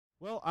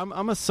Well,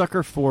 I'm a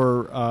sucker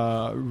for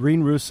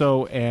Reen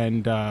Russo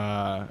and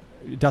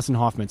Dustin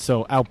Hoffman,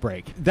 so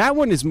Outbreak. That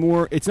one is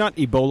more, it's not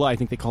Ebola, I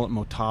think they call it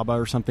Motaba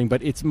or something,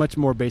 but it's much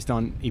more based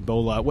on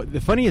Ebola.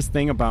 The funniest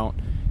thing about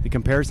the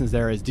comparisons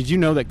there is, did you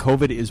know that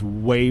COVID is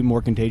way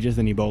more contagious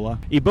than Ebola?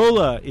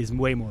 Ebola is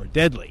way more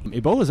deadly.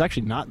 Ebola is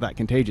actually not that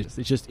contagious.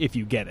 It's just if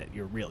you get it,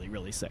 you're really,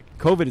 really sick.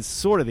 COVID is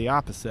sort of the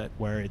opposite,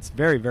 where it's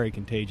very, very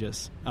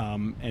contagious,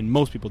 and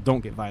most people don't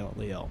get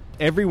violently ill.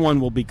 Everyone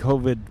will be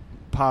COVID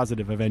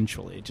positive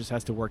eventually. It just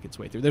has to work its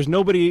way through. There's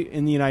nobody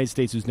in the United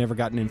States who's never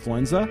gotten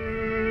influenza.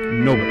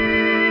 Nobody.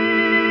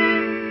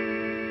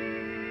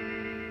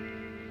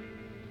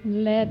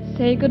 Let's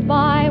say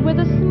goodbye with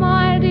a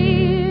smile,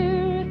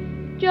 dear,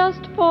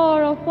 just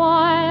for a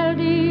while,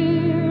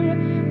 dear,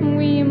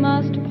 we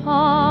must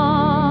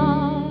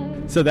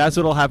part. So that's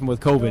what'll happen with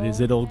COVID, is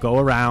it'll go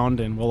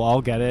around and we'll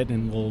all get it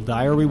and we'll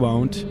die or we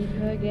won't.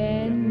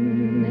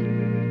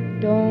 Again,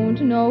 don't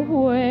know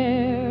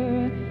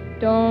where,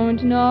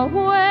 don't know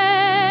when,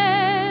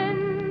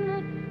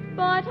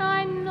 but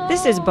I know.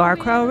 This is Bar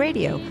Crawl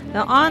Radio,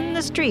 the On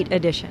the Street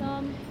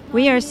edition.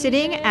 We are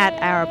sitting at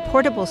our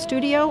portable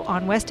studio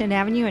on West End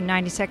Avenue and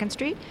 92nd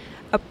Street,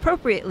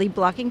 appropriately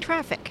blocking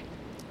traffic.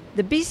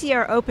 The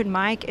BCR Open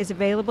Mic is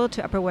available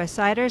to Upper West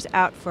Siders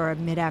out for a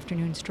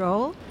mid-afternoon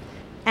stroll,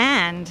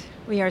 and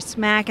we are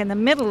smack in the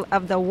middle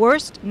of the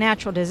worst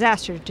natural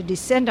disaster to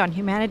descend on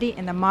humanity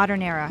in the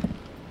modern era.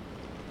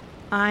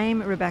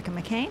 I'm Rebecca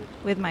McCain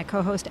with my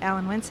co-host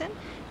Alan Winson,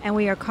 and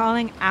we are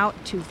calling out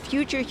to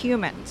future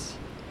humans.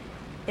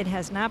 It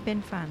has not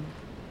been fun,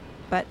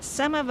 but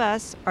some of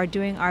us are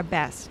doing our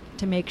best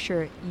to make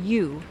sure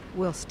you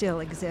will still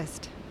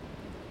exist.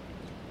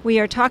 We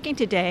are talking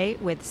today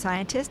with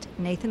scientist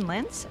Nathan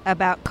Lentz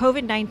about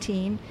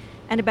COVID-19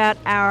 and about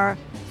our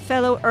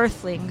fellow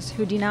Earthlings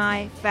who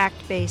deny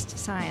fact-based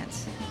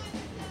science.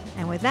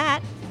 And with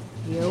that,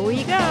 here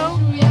we go.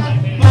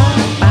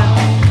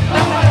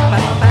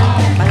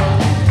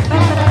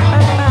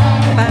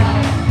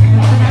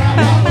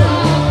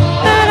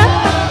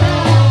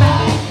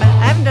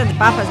 I haven't done the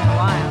Papas in a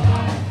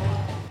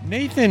while.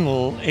 Nathan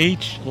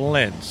H.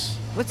 Lentz.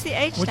 What's the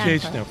H What's stand the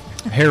H for? stand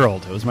for?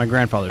 Harold. It was my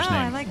grandfather's Oh,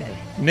 name. I like that.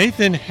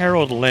 Nathan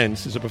Harold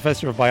Lentz is a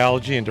professor of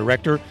biology and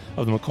director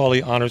of the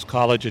Macaulay Honors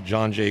College at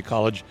John Jay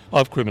College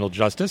of Criminal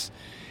Justice.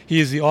 He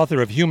is the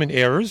author of Human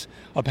Errors,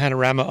 a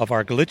panorama of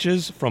our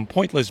glitches from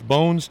pointless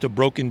bones to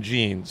broken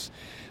genes.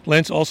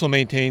 Lentz also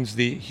maintains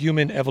the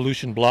Human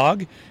Evolution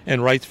blog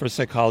and writes for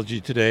Psychology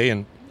Today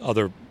and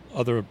other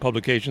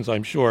publications,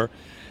 I'm sure.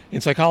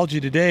 In Psychology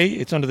Today,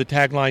 it's under the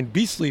tagline,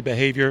 Beastly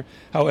Behavior,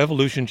 How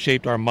Evolution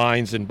Shaped Our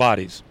Minds and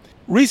Bodies.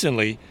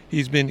 Recently,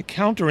 he's been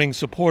countering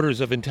supporters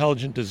of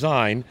intelligent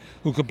design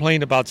who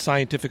complain about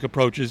scientific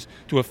approaches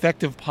to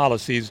effective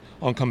policies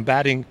on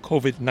combating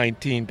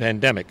COVID-19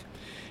 pandemic.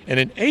 And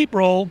in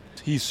April,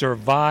 he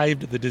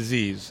survived the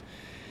disease.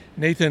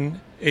 Nathan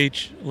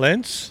H.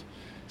 Lentz,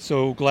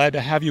 so glad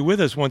to have you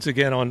with us once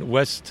again on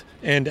West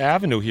End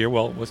Avenue here.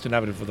 Well, West End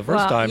Avenue for the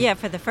first time. Yeah,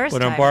 for the first time.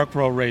 But on Bar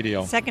Crawl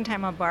Radio. Second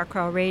time on Bar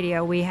Crawl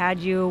Radio. We had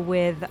you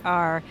with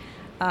our...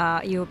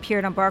 you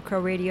appeared on Bar Crawl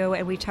Radio,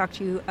 and we talked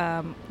to you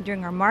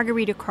during our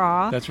Margarita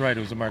Crawl. That's right,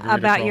 it was a Margarita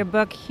about Crawl. your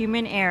book,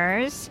 Human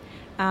Errors,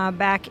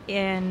 back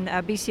in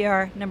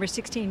BCR number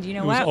 16. Do you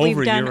know It was what? over We've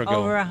a done year ago.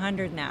 over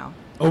 100 now.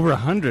 Over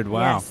 100,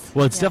 wow. Yes,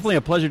 Well, it's yes. definitely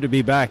a pleasure to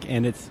be back,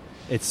 and it's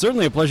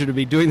certainly a pleasure to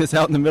be doing this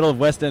out in the middle of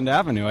West End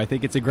Avenue. I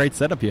think it's a great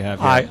setup you have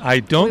here. I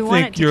We don't want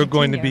it think to you're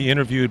going to continue. be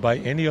interviewed by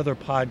any other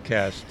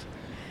podcast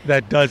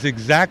that does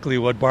exactly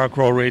what Bar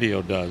Crawl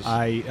Radio does.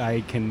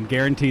 I can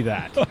guarantee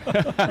that.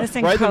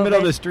 Listen, Right in the middle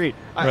of COVID. the street.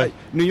 Right.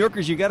 New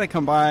Yorkers, you got to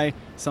come by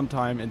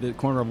sometime at the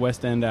corner of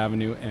West End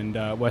Avenue and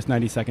West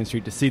 92nd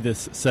Street to see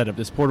this setup,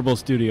 this portable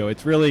studio.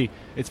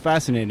 It's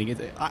fascinating.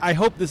 I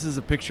hope this is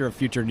a picture of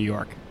future New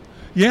York.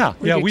 Yeah,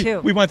 We do too.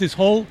 we want this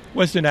whole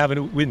West End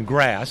Avenue in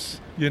grass,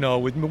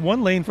 with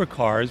one lane for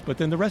cars, but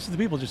then the rest of the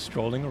people just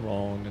strolling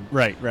along and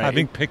Right.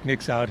 having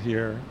picnics out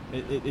here.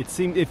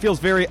 It feels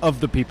very of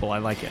the people. I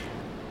like it.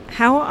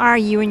 How are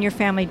you and your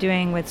family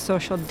doing with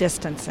social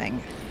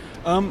distancing?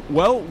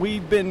 Well,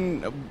 we've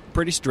been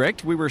pretty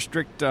strict. We were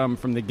strict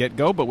from the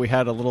get-go, but we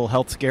had a little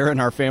health scare in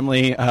our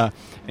family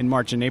in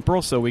March and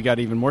April, so we got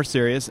even more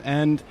serious.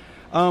 And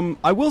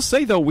I will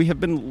say, though, we have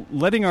been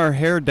letting our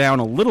hair down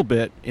a little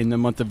bit in the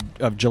month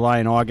of July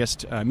and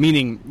August,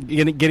 meaning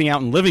getting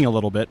out and living a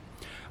little bit,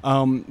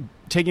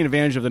 taking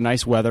advantage of the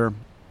nice weather,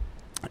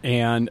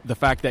 and the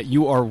fact that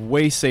you are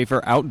way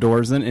safer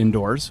outdoors than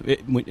indoors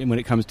when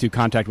it comes to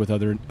contact with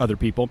other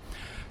people.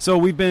 So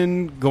we've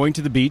been going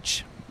to the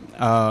beach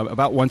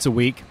about once a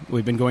week.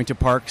 We've been going to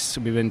parks.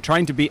 We've been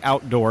trying to be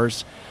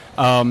outdoors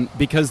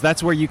because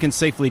that's where you can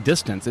safely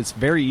distance. It's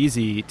very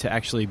easy to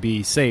actually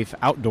be safe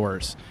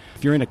outdoors.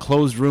 If you're in a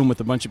closed room with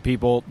a bunch of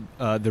people,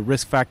 the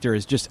risk factor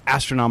is just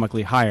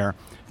astronomically higher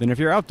than if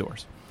you're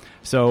outdoors.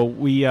 So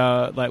we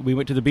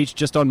went to the beach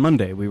just on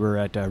Monday. We were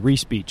at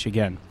Reese Beach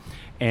again.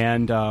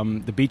 And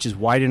the beach is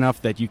wide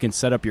enough that you can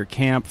set up your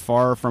camp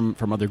far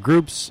from other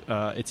groups.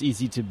 It's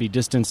easy to be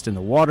distanced in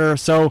the water.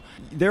 So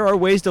there are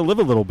ways to live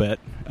a little bit,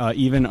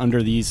 even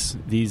under these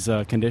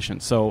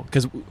conditions. So,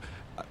 because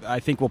I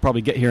think we'll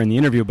probably get here in the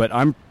interview, but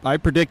I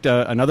predict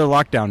another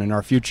lockdown in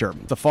our future.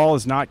 The fall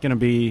is not going to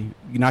be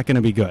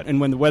good. And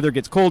when the weather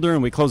gets colder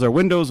and we close our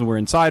windows and we're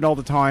inside all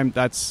the time,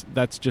 that's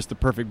just the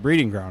perfect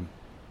breeding ground.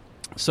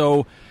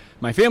 So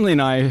my family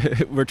and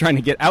I, we're trying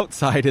to get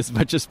outside as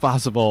much as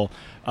possible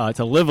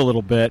to live a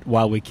little bit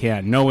while we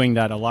can, knowing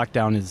that a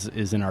lockdown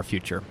is in our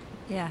future.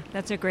 Yeah,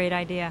 that's a great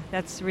idea.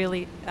 That's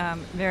really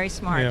very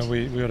smart. Yeah,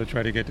 we ought to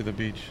try to get to the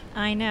beach.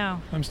 I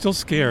know. I'm still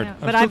scared. I know. I'm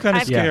But still I've- kind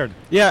of I've- scared.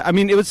 Yeah, I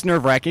mean, it was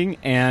nerve-wracking,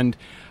 and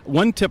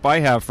one tip I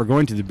have for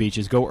going to the beach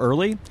is go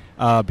early,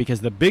 because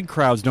the big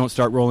crowds don't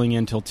start rolling in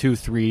until 2,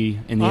 3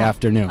 in the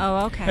afternoon.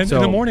 Oh, okay. And So-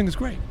 the morning is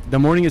great. The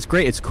morning is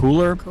great. It's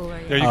cooler. Cooler.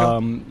 There Yeah.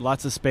 you go.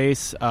 Lots of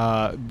space.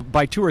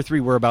 By 2 or 3,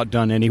 we're about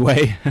done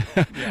anyway.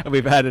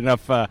 We've had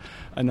enough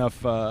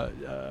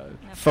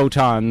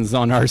photons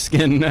on our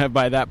skin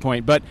by that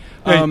point. But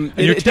And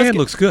your it does tan get-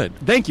 looks good.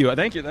 Thank you.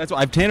 That's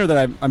why I'm tanner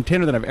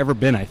than I've ever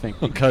been. I think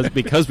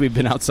because we've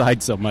been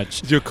outside so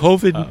much. It's your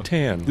COVID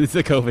tan. It's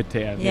the COVID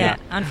tan. Yeah.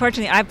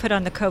 Unfortunately, I put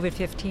on the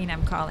COVID-15,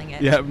 I'm calling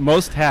it. Yeah,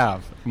 most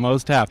have.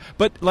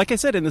 But like I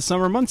said, in the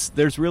summer months,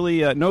 there's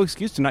really no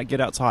excuse to not get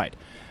outside.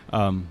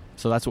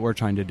 So that's what we're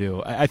trying to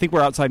do. I think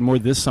we're outside more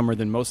this summer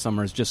than most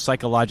summers, just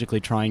psychologically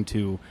trying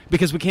to,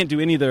 because we can't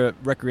do any of the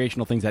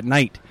recreational things at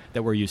night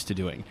that we're used to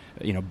doing.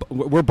 You know,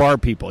 we're bar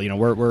people. You know,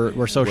 we're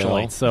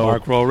socialites. So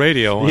Mark Roll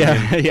Radio. I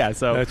yeah, mean, yeah.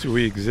 So that's where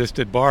we exist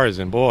at bars,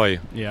 and boy,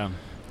 yeah,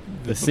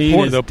 the the scene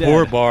poor, is the dead.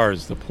 poor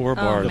bars, the poor Oh,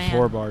 bars. The man.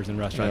 poor bars and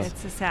restaurants.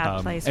 It's a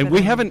sad place. And for we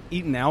them. haven't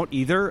eaten out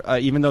either,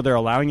 even though they're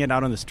allowing it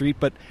out on the street,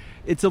 but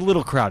it's a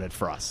little crowded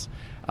for us.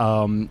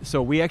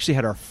 So we actually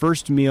had our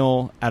first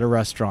meal at a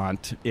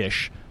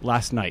restaurant-ish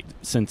last night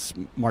since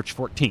March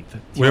 14th.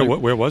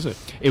 Where was it?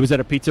 It was at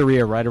a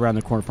pizzeria right around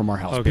the corner from our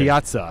house. Okay.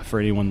 Piazza, for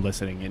anyone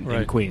listening in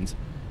Right. Queens.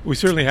 We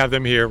certainly have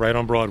them here, right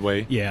on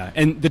Broadway. Yeah,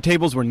 and the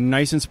tables were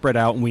nice and spread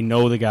out, and we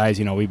know the guys.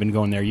 You know, we've been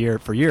going there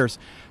for years,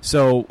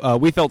 so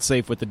we felt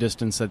safe with the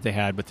distance that they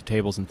had with the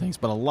tables and things.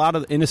 But a lot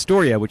of in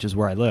Astoria, which is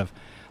where I live,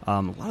 a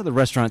lot of the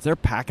restaurants, they're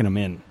packing them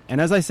in. And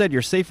as I said,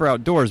 you're safer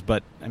outdoors,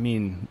 but I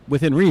mean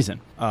within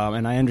reason.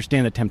 And I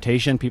understand the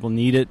temptation; people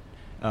need it.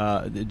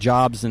 The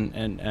jobs and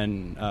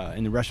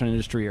in the restaurant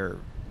industry are,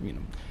 you know,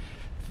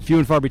 few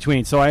and far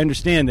between. So I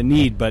understand the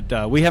need,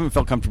 but we haven't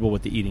felt comfortable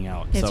with the eating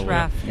out. It's so,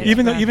 rough. It's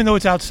Even rough. though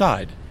it's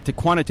outside. To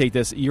quantitate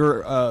this,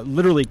 you're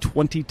literally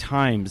 20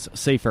 times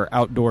safer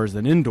outdoors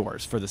than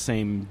indoors for the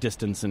same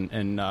distance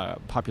and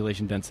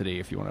population density,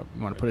 if you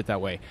want to put it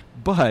that way.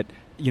 But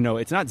you know,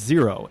 it's not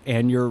zero,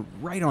 and you're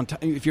right on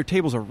top. If your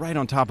tables are right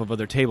on top of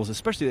other tables,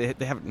 especially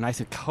they have it nice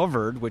and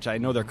covered, which I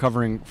know they're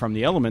covering from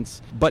the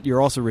elements, but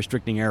you're also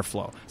restricting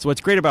airflow. So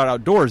what's great about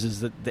outdoors is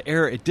that the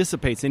air, it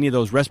dissipates any of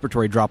those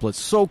respiratory droplets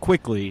so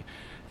quickly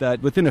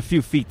that within a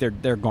few feet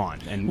they're gone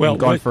and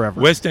gone forever.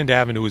 West End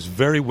Avenue is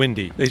very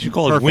windy. They should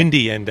call it Perfect.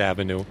 Windy End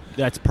Avenue.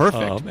 That's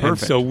perfect. And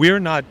so we're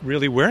not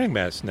really wearing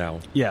masks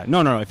now. Yeah,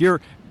 no. If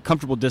you're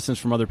comfortable distance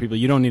from other people,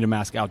 you don't need a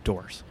mask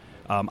outdoors.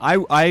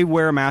 I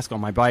wear a mask on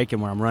my bike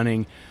and when I'm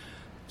running,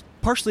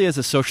 partially as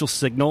a social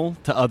signal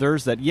to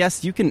others that,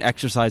 yes, you can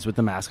exercise with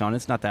the mask on.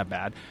 It's not that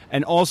bad.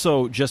 And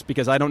also just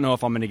because I don't know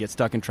if I'm going to get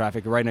stuck in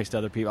traffic right next to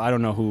other people. I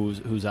don't know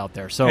who's out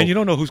there. So And you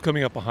don't know who's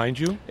coming up behind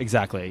you.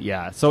 Exactly,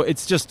 yeah. So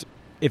it's just,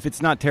 if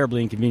it's not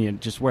terribly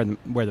inconvenient, just wear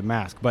the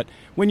mask. But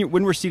when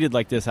we're seated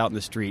like this out in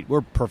the street,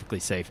 we're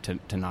perfectly safe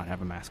to not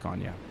have a mask on,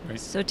 yeah.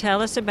 So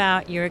tell us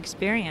about your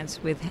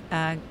experience with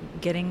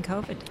getting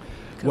COVID.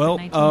 Well,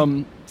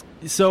 COVID-19.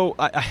 so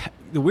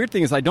the weird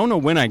thing is I don't know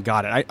when I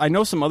got it. I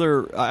know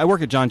I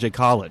work at John Jay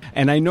College,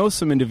 and I know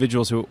some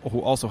individuals who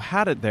also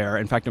had it there.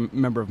 In fact, a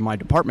member of my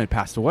department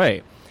passed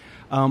away.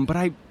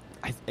 But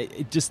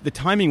it just, the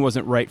timing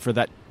wasn't right for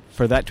that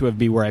to have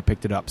been where I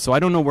picked it up. So I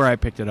don't know where I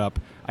picked it up.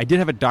 I did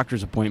have a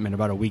doctor's appointment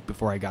about a week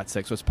before I got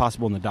sick, so it's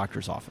possible in the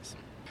doctor's office.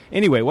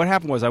 Anyway, what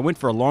happened was I went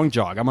for a long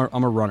jog. I'm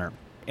a runner.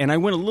 And I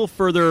went a little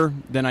further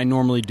than I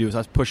normally do, so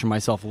I was pushing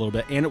myself a little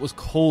bit, and it was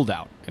cold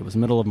out. It was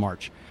middle of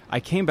March. I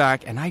came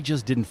back, and I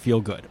just didn't feel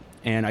good.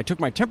 And I took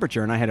my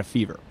temperature, and I had a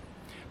fever.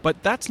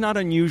 But that's not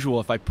unusual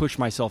if I push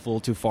myself a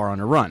little too far on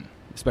a run,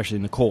 especially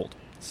in the cold.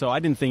 So I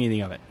didn't think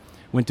anything of it.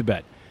 Went to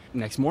bed.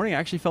 Next morning, I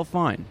actually felt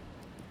fine.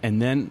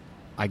 And then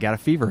I got a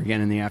fever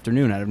again in the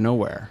afternoon out of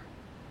nowhere,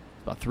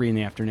 about 3 in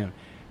the afternoon.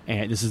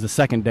 And this is the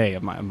second day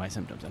of my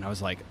symptoms. And I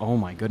was like, oh,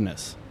 my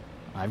goodness,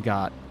 I've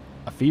got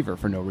a fever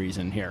for no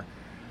reason here.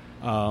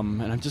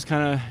 And I'm just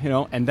kind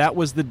of, and that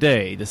was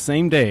the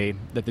same day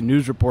that the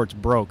news reports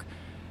broke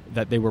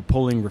that they were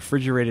pulling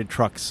refrigerated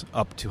trucks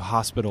up to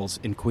hospitals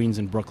in Queens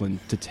and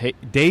Brooklyn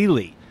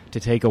daily to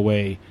take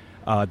away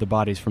the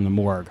bodies from the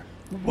morgue.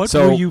 What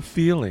So- were you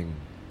feeling?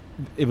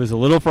 It was a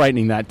little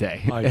frightening that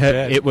day. I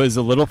bet. It was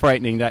a little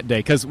frightening that day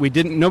because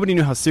nobody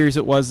knew how serious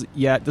it was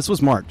yet. This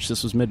was March.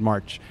 This was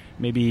mid-March.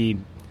 Maybe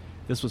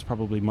this was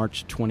probably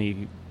March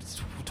 2020,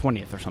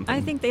 20th or something.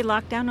 I think they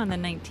locked down on the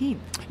 19th.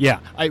 Yeah,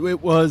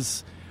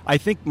 I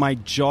think my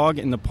jog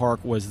in the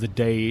park was the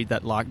day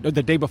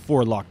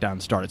before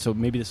lockdown started. So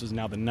maybe this was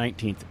now the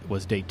 19th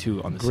was day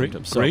 2 on the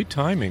symptoms. So, great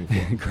timing.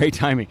 Great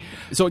timing.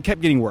 So it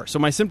kept getting worse. So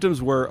my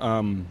symptoms were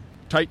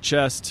tight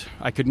chest.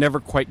 I could never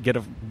quite get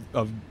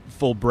a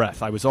full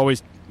breath. I was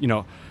always,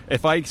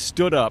 if I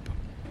stood up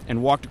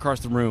and walked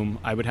across the room,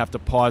 I would have to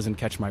pause and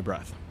catch my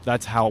breath.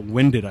 That's how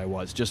winded I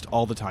was, just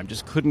all the time.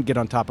 Just couldn't get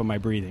on top of my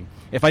breathing.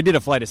 If I did a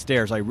flight of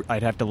stairs,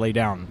 I'd have to lay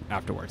down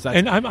afterwards.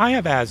 And I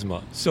have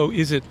asthma. So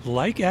is it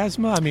like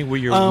asthma? I mean, where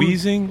you're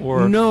wheezing?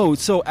 Or No.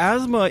 So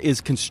asthma is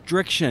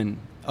constriction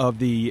of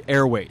the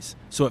airways.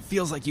 So it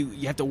feels like you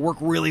have to work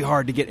really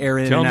hard to get air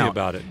in and out. Tell me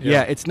about it.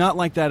 Yeah, it's not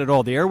like that at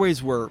all. The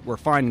airways were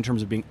fine in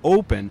terms of being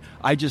open.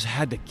 I just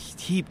had to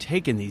keep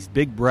taking these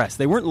big breaths.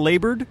 They weren't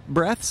labored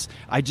breaths.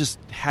 I just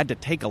had to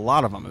take a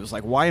lot of them. It was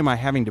like, why am I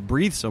having to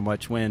breathe so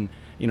much when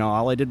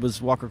all I did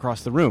was walk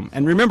across the room?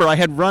 And remember, I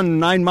had run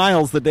 9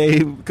 miles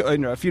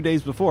a few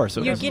days before.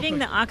 So you're getting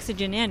the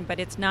oxygen in,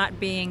 but it's not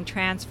being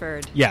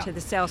transferred to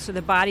the cells. So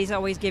the body's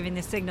always giving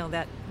the signal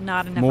that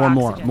not enough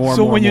oxygen.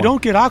 So when you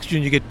don't get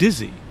oxygen, you get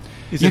dizzy.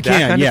 Is it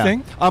that kind of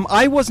thing?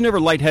 I was never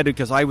lightheaded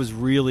because I was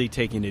really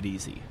taking it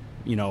easy.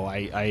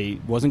 I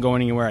wasn't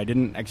going anywhere. I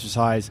didn't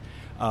exercise.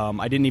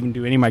 I didn't even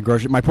do any of my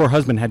groceries. My poor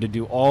husband had to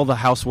do all the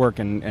housework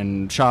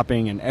and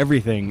shopping and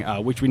everything,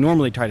 which we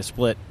normally try to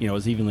split,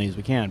 as evenly as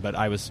we can. But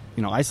I was,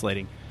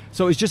 isolating.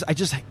 So it's just I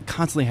just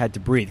constantly had to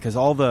breathe because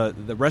all the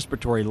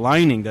respiratory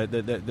lining,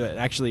 the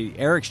actually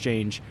air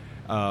exchange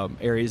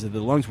areas of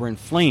the lungs were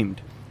inflamed,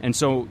 and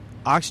so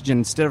oxygen,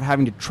 instead of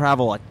having to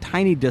travel a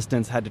tiny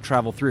distance, had to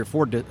travel 3 or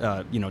 4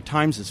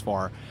 times as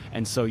far,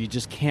 and so you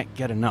just can't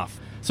get enough.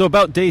 So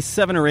about day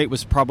 7 or 8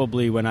 was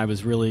probably when I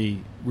was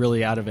really,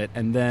 really out of it.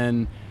 And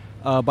then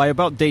by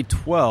about day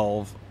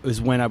 12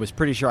 was when I was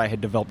pretty sure I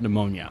had developed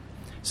pneumonia.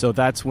 So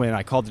that's when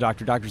I called the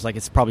doctor. Doctor's like,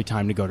 it's probably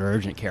time to go to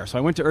urgent care. So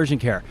I went to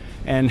urgent care.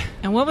 And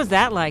what was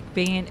that like,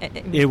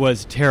 It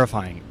was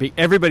terrifying.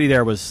 Everybody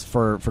there was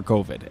for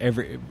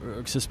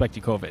COVID,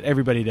 suspected COVID,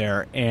 everybody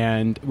there.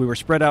 And we were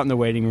spread out in the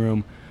waiting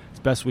room as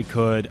best we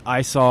could.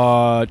 I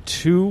saw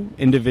 2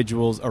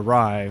 individuals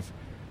arrive,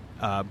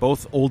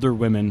 both older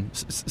women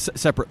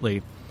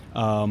separately,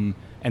 and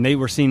they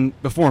were seen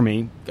before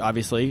me,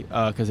 obviously,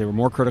 because they were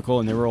more critical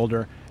and they were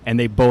older, and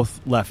they both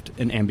left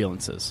in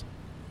ambulances.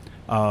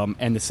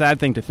 And the sad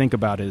thing to think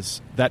about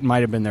is that might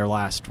have been their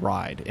last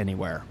ride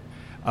anywhere,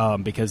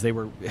 because they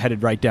were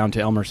headed right down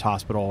to Elmhurst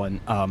Hospital.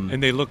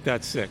 And they looked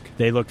that sick.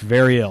 They looked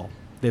very ill.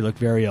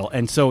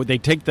 And so they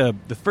take the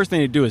first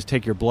thing they do is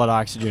take your blood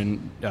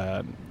oxygen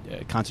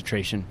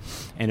concentration,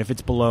 and if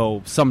it's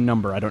below some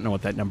number, I don't know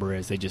what that number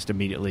is, they just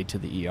immediately to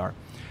the ER.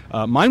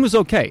 Mine was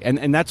okay,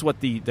 and that's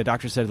what the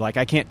doctor said, like,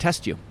 I can't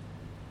test you.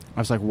 I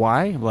was like,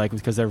 why? Like,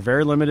 because they're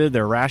very limited,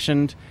 they're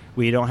rationed,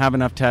 we don't have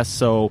enough tests,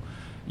 so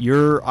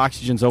your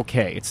oxygen's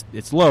okay.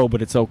 It's low,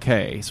 but it's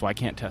okay, so I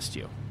can't test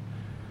you.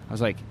 I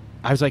was like,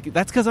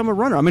 that's because I'm a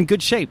runner, I'm in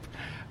good shape.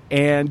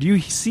 And you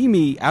see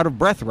me out of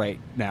breath right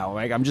now.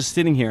 Like, I'm just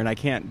sitting here and I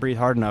can't breathe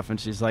hard enough. And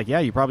she's like, yeah,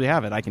 you probably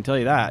have it. I can tell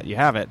you that. You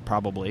have it,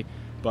 probably.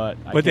 But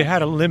they had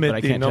to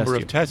limit the number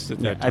of tests at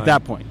that time. At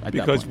that point.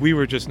 Because we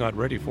were just not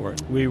ready for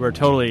it. We were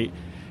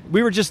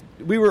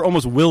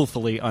almost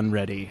willfully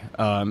unready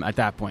at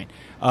that point.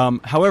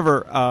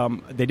 However, I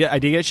did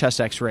get a chest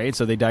x-ray,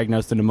 so they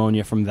diagnosed the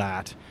pneumonia from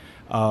that.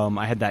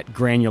 I had that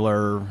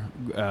granular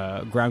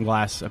ground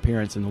glass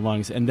appearance in the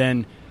lungs. And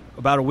then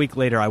about a week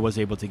later, I was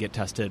able to get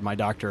tested. My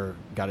doctor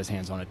got his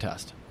hands on a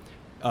test.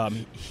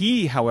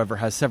 He, however,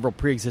 has several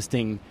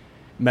pre-existing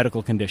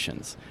medical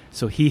conditions.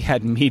 So he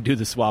had me do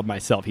the swab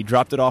myself. He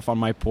dropped it off on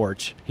my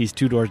porch. He's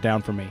 2 doors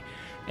down from me.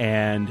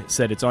 And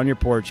said, it's on your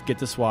porch, get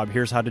the swab,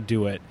 here's how to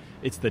do it.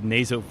 It's the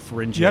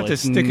nasopharyngeal. You have to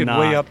stick it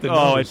way up the nose.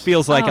 Oh, it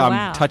feels like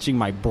I'm touching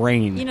my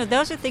brain.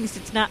 Those are things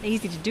that's not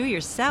easy to do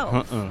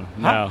yourself.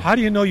 No. How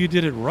do you know you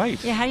did it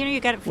right? Yeah, how do you know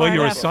you got it far Well,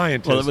 you're enough? a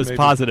scientist. Well, it was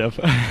positive.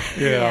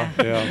 Yeah.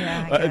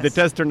 The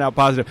test turned out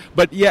positive.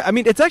 But yeah, I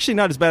mean, it's actually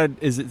not as bad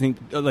as I think,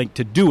 like,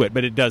 to do it,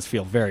 but it does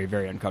feel very,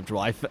 very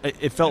uncomfortable.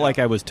 It felt like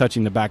I was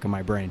touching the back of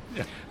my brain.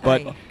 Yeah.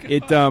 But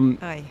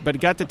but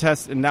it got the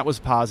test, and that was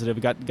positive.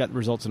 It got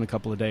results in a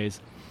couple of days.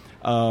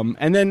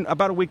 And then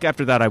about a week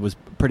after that, I was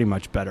pretty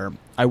much better.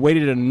 I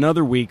waited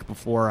another week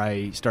before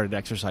I started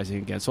exercising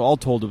again. So all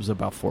told, it was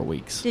about 4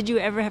 weeks. Did you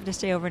ever have to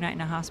stay overnight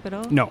in a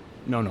hospital? No.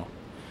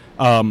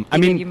 They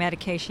gave you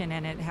medication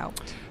and it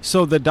helped.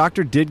 So the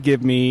doctor did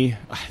give me,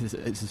 this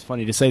is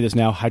funny to say this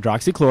now,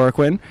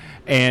 hydroxychloroquine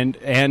and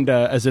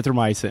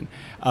azithromycin.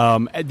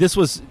 This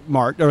was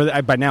March,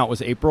 or by now it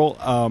was April,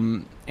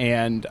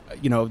 and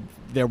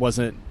there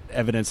wasn't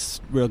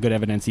real good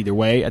evidence either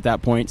way at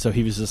that point. So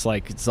he was just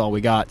like, it's all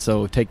we got,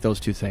 so take those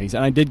 2 things.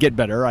 And I did get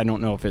better. I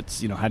don't know if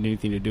it's had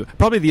anything to do.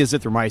 Probably the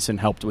azithromycin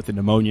helped with the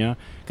pneumonia,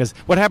 because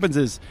what happens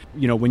is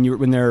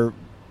when their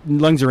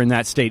lungs are in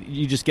that state,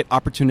 you just get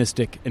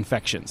opportunistic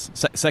infections,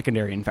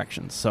 secondary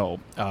infections.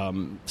 So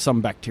some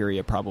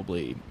bacteria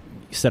probably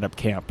set up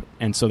camp,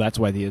 and so that's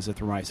why the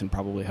azithromycin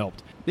probably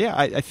helped. Yeah,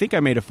 I think I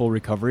made a full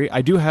recovery.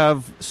 I do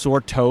have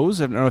sore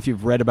toes. I don't know if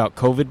you've read about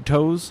COVID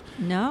toes.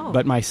 No.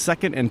 But my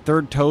second and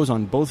third toes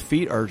on both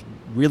feet are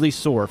really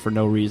sore for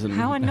no reason.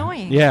 How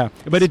annoying. Yeah,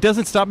 but it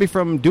doesn't stop me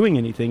from doing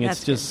anything. It's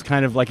That's just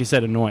kind of, like you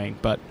said, annoying.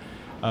 But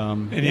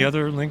Any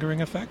other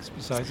lingering effects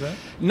besides that?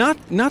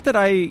 Not that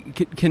I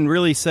can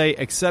really say,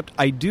 except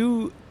I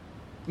do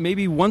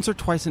maybe once or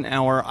twice an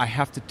hour I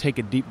have to take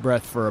a deep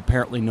breath for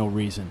apparently no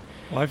reason.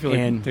 Well, I feel like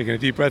I'm taking a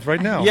deep breath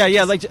right now.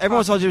 Yeah, like every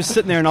once in a while I'll just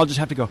sitting there and I'll just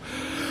have to go.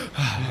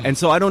 And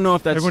so I don't know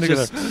if that's Everyone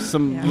just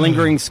some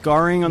lingering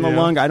scarring on the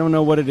lung. I don't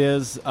know what it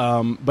is.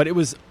 But it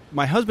was,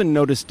 my husband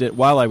noticed it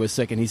while I was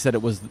sick, and he said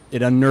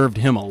it unnerved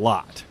him a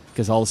lot.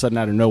 Because all of a sudden,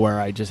 out of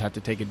nowhere, I just have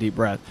to take a deep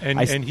breath. And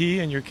he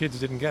and your kids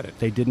didn't get it.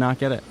 They did not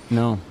get it,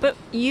 no. But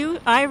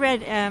I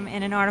read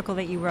in an article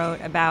that you wrote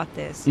about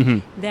this,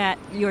 that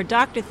your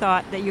doctor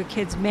thought that your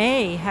kids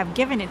may have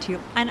given it to you.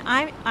 And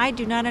I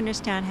do not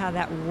understand how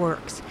that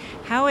works.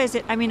 How is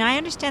it? I mean, I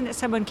understand that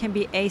someone can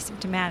be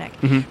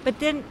asymptomatic, but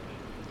then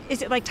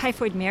is it like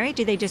typhoid Mary?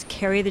 Do they just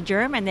carry the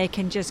germ and they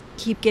can just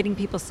keep getting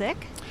people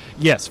sick?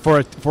 Yes, for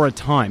a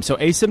time. So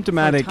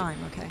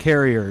asymptomatic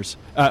carriers,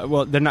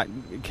 well, they're not,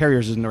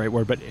 carriers isn't the right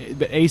word, but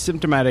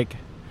asymptomatic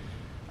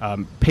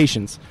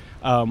patients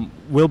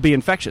will be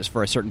infectious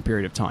for a certain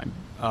period of time.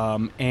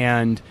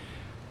 And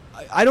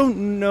I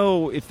don't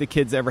know if the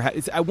kids ever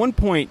had, at one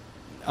point,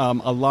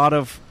 a lot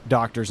of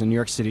doctors in New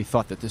York City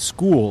thought that the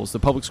schools, the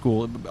public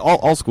school,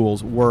 all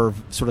schools were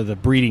sort of the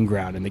breeding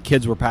ground, and the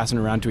kids were passing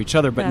it around to each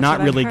other, but That's not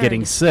what I've really heard.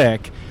 getting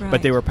sick, but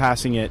Right. they were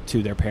passing it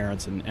to their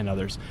parents and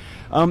others.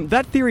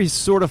 That theory's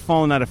sort of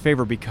fallen out of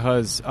favor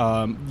because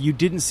you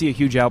didn't see a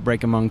huge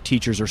outbreak among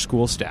teachers or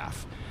school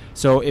staff.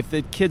 So if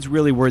the kids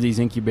really were these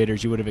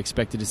incubators, you would have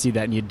expected to see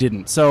that, and you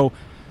didn't. So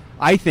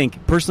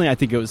personally, I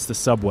think it was the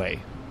subway.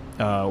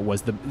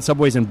 Was the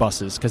subways and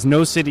buses, because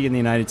no city in the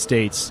United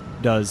States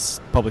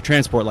does public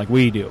transport like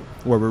we do,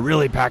 where we're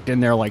really packed in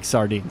there like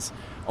sardines.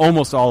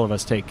 Almost all of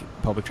us take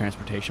public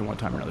transportation one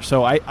time or another.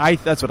 So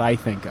that's what I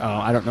think.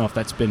 I don't know if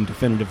that's been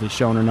definitively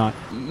shown or not.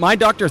 My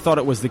doctor thought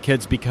it was the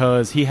kids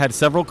because he had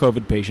several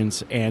COVID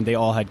patients and they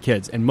all had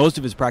kids, and most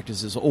of his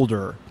practice is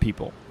older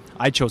people.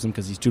 I chose him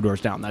because he's 2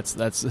 doors down. That's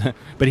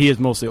but he is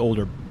mostly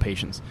older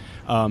patients.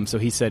 So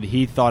he said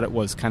he thought it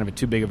was kind of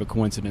too big of a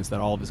coincidence that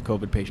all of his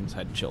COVID patients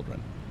had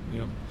children.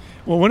 Yeah.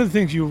 Well, one of the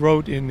things you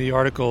wrote in the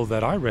article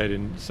that I read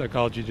in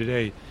Psychology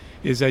Today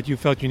is that you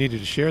felt you needed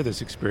to share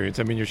this experience.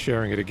 I mean, you're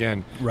sharing it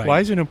again. Right. Why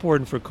is it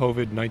important for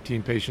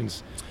COVID-19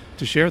 patients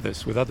to share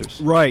this with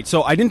others? Right.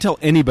 So I didn't tell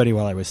anybody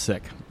while I was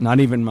sick, not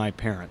even my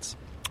parents,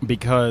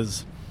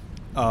 because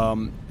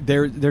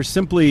there's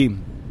simply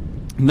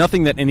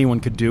nothing that anyone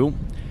could do,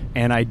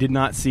 and I did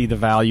not see the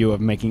value of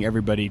making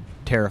everybody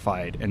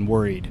terrified and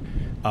worried,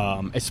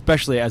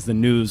 especially as the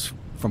news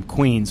from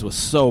Queens was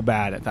so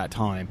bad at that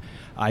time.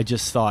 I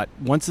just thought,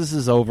 once this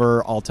is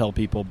over, I'll tell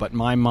people. But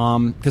my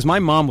mom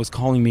was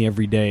calling me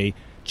every day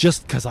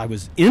just because I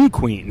was in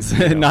Queens.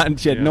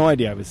 She had no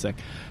idea I was sick.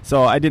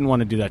 So I didn't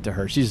want to do that to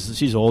her.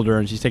 She's older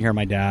and she's taking care of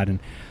my dad. And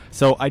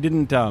so I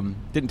didn't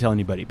tell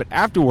anybody. But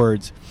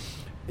afterwards,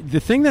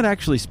 the thing that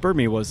actually spurred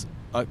me was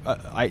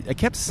I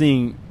kept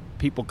seeing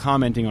people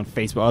commenting on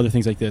Facebook, other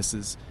things like this,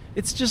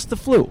 it's just the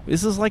flu.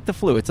 This is like the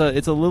flu. It's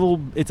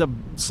a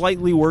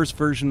slightly worse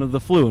version of the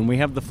flu, and we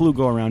have the flu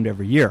go around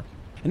every year.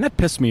 And that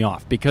pissed me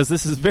off because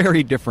this is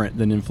very different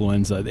than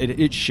influenza.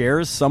 It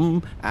shares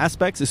some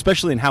aspects,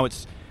 especially in how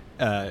it's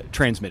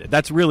transmitted.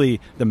 That's really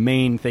the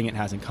main thing it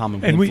has in common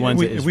with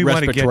influenza is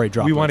respiratory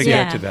droplets. We want to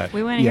get to that.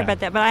 We want to hear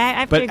about that. But I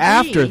have to agree. But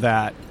after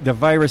that, the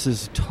virus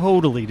is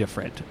totally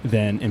different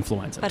than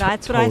influenza. But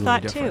that's what I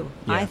thought too.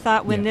 Yeah. I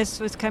thought when this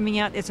was coming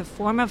out, it's a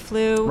form of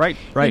flu. Right.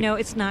 You know,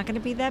 it's not going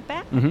to be that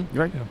bad. Mm-hmm,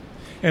 right. Yeah.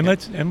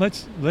 And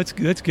let's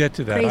get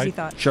to that. Crazy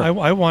thought. Sure.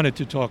 I wanted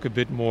to talk a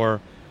bit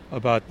more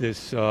about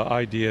this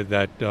idea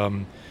that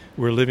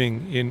we're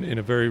living in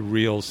a very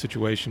real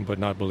situation but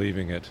not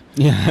believing it.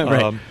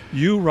 Yeah,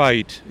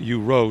 right. You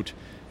wrote,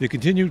 the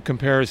continued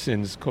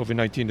comparisons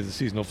COVID-19 to the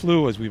seasonal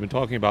flu, as we've been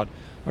talking about,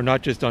 are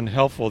not just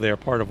unhelpful, they are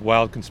part of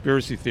wild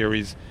conspiracy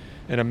theories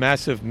and a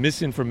massive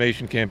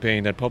misinformation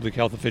campaign that public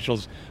health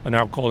officials are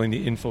now calling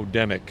the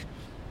infodemic.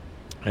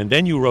 And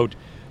then you wrote,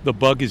 the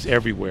bug is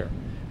everywhere,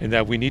 and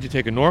that we need to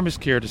take enormous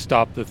care to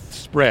stop the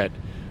spread.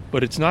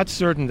 But it's not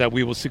certain that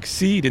we will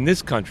succeed in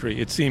this country,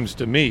 it seems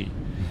to me.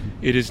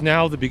 It is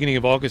now the beginning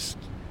of August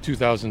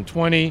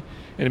 2020,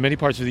 and in many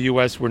parts of the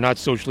U.S. we're not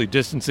socially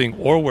distancing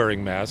or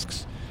wearing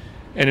masks,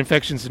 and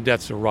infections and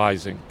deaths are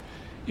rising.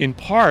 In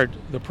part,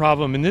 the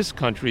problem in this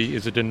country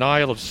is a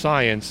denial of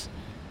science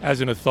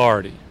as an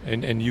authority,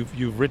 and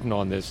you've written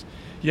on this.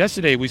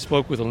 Yesterday we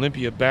spoke with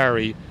Olympia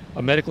Barry,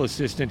 a medical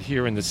assistant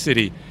here in the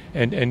city,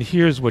 and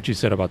here's what she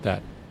said about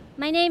that.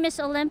 My name is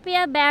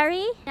Olympia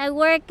Barry. I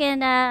work in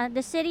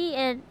the city,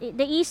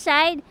 the east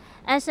side,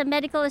 as a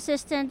medical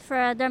assistant for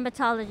a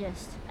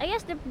dermatologist. I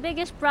guess the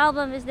biggest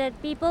problem is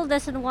that people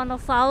doesn't want to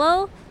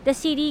follow the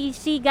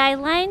CDC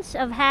guidelines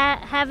of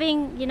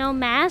having,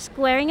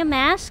 wearing a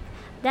mask.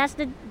 That's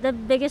the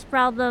biggest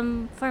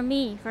problem for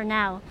me for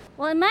now.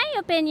 Well, in my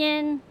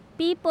opinion,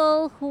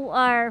 people who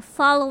are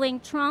following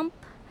Trump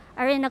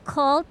are in a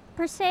cult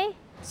per se.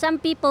 Some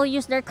people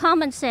use their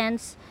common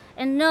sense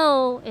and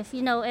know if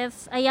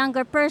a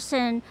younger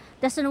person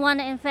doesn't want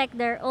to infect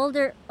their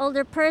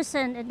older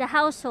person in the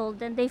household,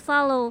 then they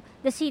follow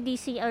the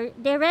CDC, or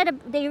they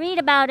read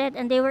about it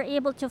and they were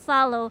able to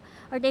follow,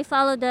 or they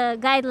follow the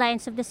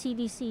guidelines of the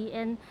CDC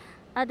and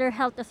other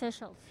health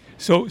officials.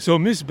 So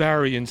Ms.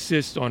 Barry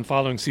insists on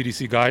following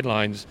CDC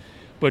guidelines,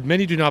 but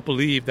many do not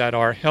believe that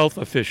our health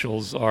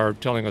officials are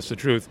telling us the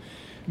truth.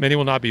 Many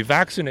will not be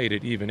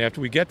vaccinated even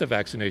after we get the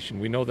vaccination.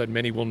 We know that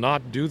many will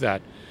not do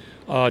that.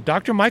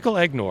 Dr. Michael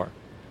Egnor,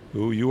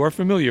 who you are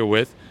familiar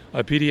with,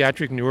 a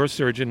pediatric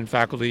neurosurgeon and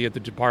faculty at the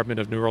Department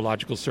of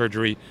Neurological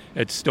Surgery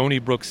at Stony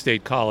Brook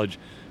State College,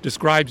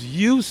 describes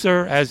you,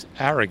 sir, as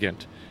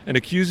arrogant and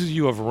accuses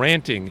you of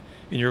ranting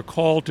in your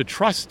call to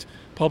trust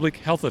public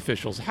health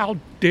officials. How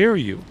dare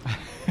you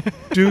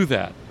do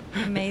that?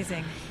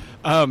 Amazing.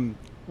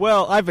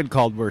 Well, I've been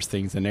called worse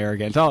things than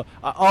arrogant.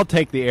 I'll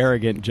take the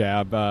arrogant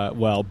jab.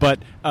 But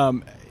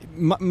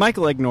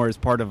Michael Egnor is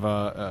part of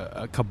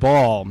a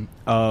cabal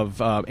of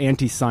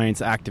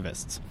anti-science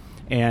activists,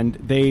 and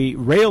they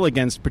rail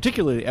against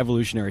particularly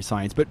evolutionary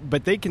science,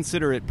 but they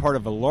consider it part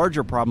of a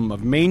larger problem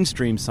of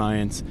mainstream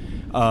science.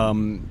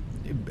 I'm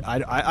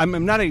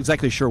not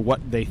exactly sure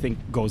what they think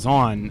goes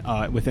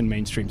on within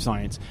mainstream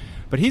science.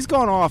 But he's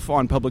gone off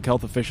on public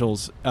health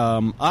officials,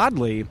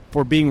 oddly,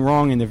 for being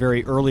wrong in the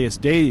very earliest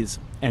days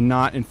and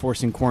not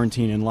enforcing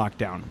quarantine and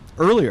lockdown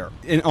earlier.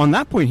 And on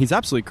that point, he's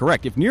absolutely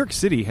correct. If New York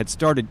City had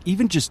started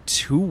even just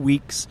 2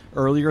 weeks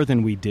earlier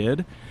than we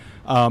did,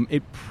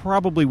 it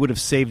probably would have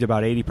saved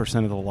about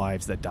 80% of the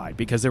lives that died,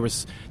 because there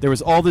was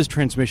all this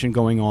transmission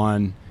going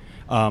on.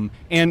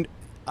 And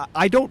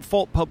I don't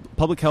fault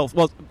public health.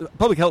 Well,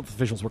 public health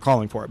officials were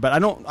calling for it, but I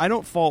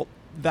don't fault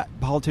that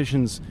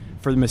politicians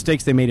for the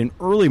mistakes they made in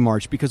early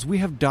March, because we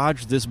have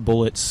dodged this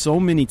bullet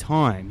so many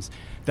times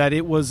that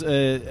it was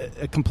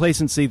a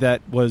complacency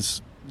that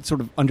was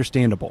sort of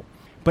understandable.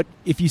 But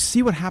if you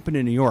see what happened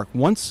in New York,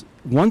 once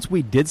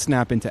we did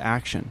snap into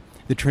action,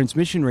 the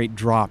transmission rate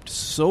dropped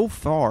so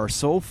far,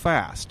 so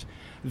fast,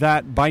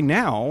 that by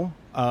now,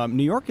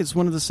 New York is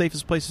one of the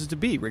safest places to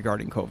be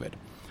regarding COVID,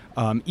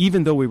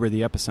 even though we were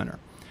the epicenter.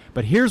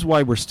 But here's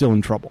why we're still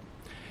in trouble.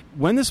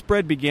 When the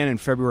spread began in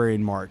February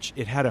and March,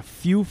 it had a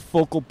few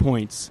focal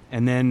points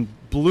and then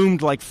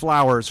bloomed like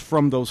flowers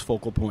from those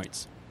focal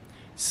points.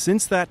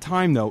 Since that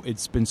time, though,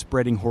 it's been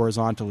spreading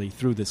horizontally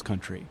through this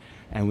country.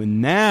 And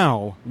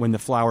when the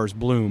flowers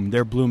bloom,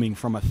 they're blooming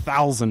from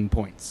 1,000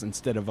 points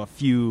instead of a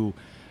few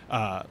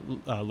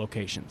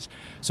locations.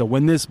 So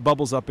when this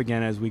bubbles up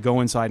again as we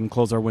go inside and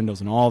close our windows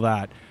and all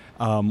that,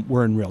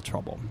 we're in real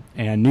trouble.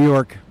 And New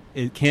York,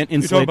 it can't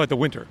insulate. You're talking about the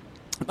winter.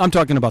 I'm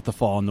talking about the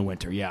fall and the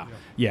winter. Yeah.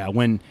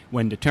 When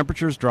the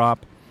temperatures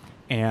drop,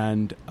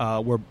 and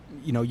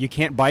you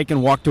can't bike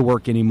and walk to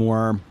work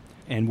anymore,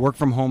 and work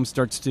from home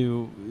starts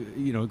to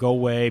go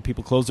away.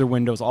 People close their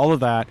windows, all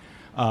of that,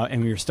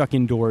 and we're stuck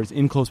indoors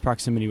in close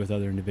proximity with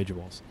other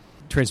individuals.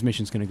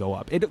 Transmission is going to go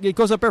up. It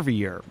goes up every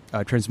year.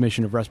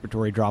 Transmission of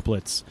respiratory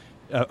droplets,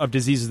 of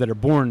diseases that are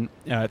born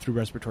through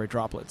respiratory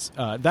droplets.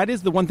 That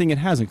is the one thing it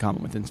has in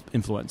common with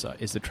influenza,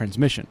 is the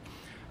transmission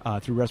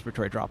through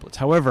respiratory droplets.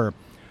 However,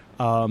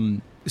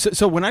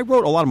 so when I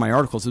wrote a lot of my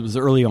articles, it was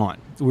early on.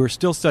 We were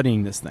still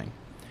studying this thing.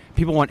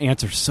 People want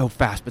answers so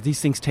fast, but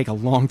these things take a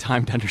long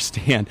time to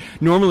understand.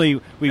 Normally,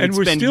 we would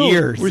spend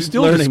years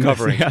learning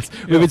discovering. Yes.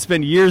 Yeah. We would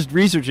spend years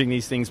researching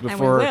these things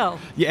before. And we will.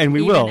 Yeah, and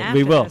we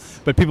Even will. This.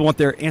 But people want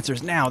their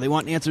answers now. They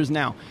want answers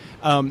now.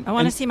 I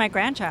want to see my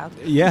grandchild.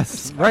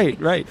 Yes,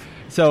 right.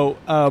 So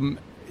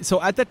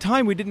at that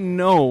time, we didn't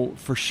know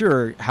for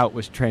sure how it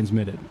was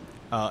transmitted.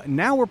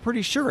 Now we're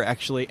pretty sure,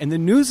 actually, and the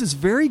news is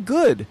very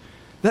good.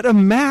 That a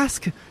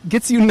mask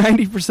gets you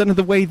 90% of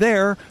the way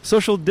there.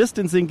 Social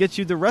distancing gets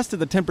you the rest of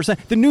the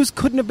 10%. The news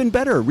couldn't have been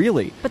better,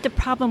 really. But the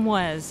problem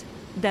was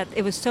that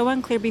it was so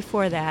unclear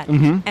before that,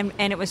 and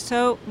it was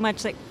so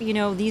much like,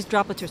 these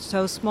droplets are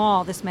so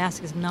small, this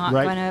mask is not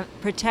going to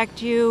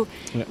protect you.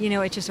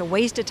 Yeah. It's just a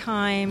waste of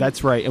time.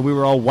 That's right. And we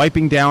were all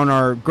wiping down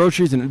our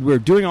groceries, and we were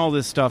doing all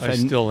this stuff. I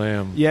still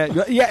am. Yeah,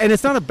 and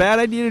it's not a bad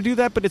idea to do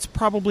that, but it's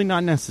probably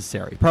not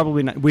necessary.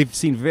 Probably not. We've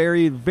seen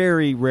very,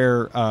 very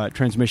rare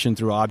transmission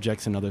through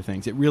objects and other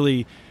things. It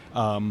really...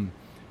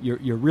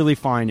 You're really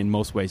fine in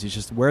most ways. It's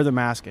just wear the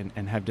mask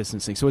and have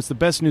distancing. So it's the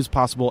best news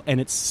possible,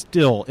 and it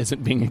still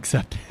isn't being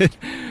accepted.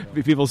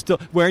 People still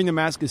wearing the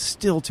mask is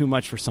still too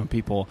much for some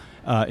people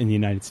in the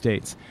United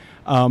States.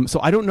 So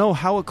I don't know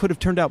how it could have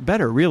turned out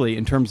better, really,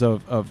 in terms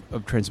of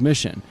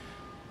transmission.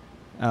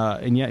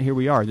 And yet here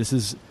we are. This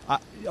is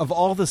of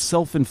all the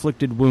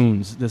self-inflicted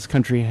wounds this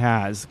country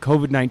has,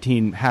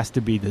 COVID-19 has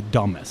to be the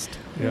dumbest.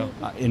 Yeah.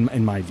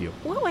 In my view.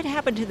 What would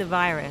happen to the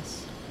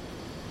virus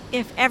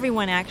if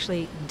everyone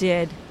actually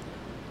did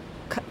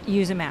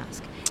use a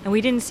mask? and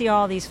we didn't see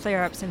all these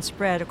flare-ups and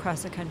spread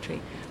across the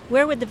country,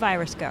 where would the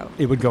virus go?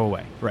 It would go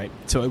away, right?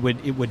 So it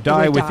would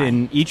die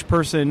within each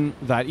person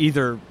that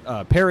either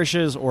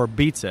perishes or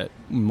beats it.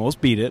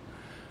 Most beat it.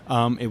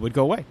 It would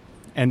go away.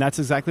 And that's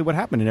exactly what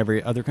happened in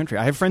every other country.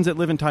 I have friends that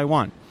live in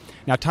Taiwan.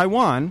 Now,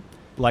 Taiwan,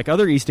 like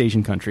other East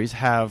Asian countries,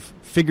 have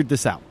figured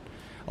this out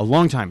a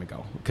long time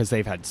ago because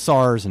they've had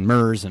SARS and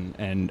MERS and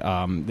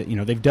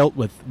they've dealt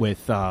with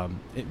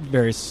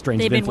various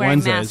strains of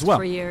influenza as well.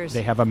 For years.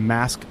 They have a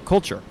mask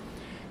culture.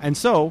 And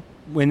so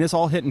when this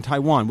all hit in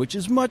Taiwan, which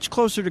is much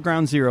closer to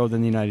ground zero than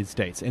the United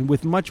States and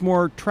with much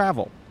more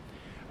travel,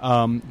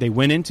 they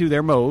went into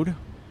their mode,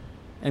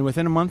 and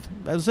within a month,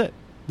 that was it.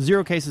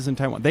 0 cases in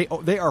Taiwan.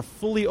 They are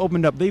fully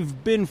opened up.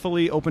 They've been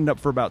fully opened up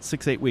for about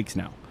 6-8 weeks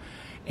now.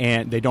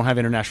 And they don't have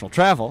international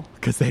travel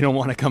because they don't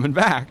want to come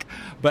back.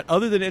 But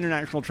other than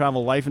international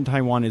travel, life in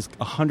Taiwan is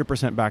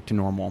 100% back to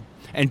normal.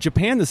 And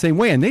Japan the same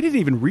way. And they didn't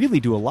even really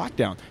do a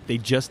lockdown. They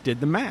just did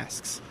the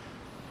masks.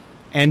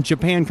 And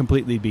Japan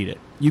completely beat it.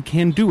 You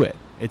can do it.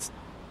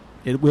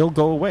 It will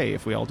go away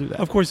if we all do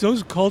that. Of course,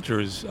 those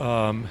cultures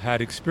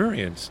had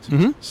experienced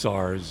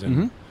SARS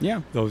and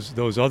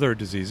those other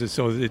diseases,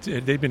 so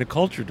they've been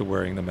acculturated to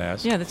wearing the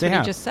mask. Yeah, that's what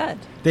you just said.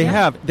 They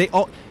have.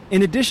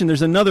 In addition,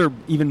 there's another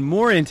even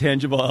more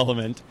intangible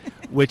element,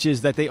 which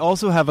is that they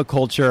also have a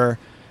culture,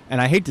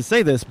 and I hate to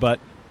say this, but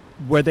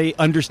where they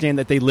understand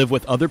that they live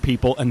with other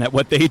people and that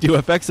what they do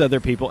affects other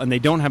people, and they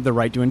don't have the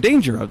right to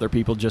endanger other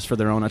people just for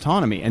their own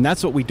autonomy. And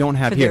that's what we don't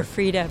have here. For their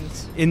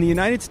freedoms. In the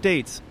United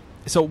States,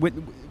 so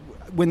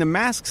when the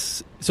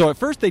masks, so at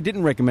first they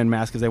didn't recommend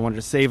masks because they wanted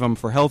to save them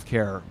for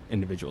healthcare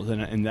individuals,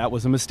 and that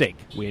was a mistake.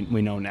 We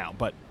know now.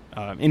 But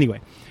anyway,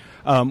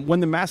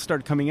 when the masks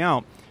started coming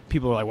out,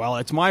 people were like, well,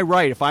 it's my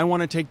right. If I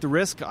want to take the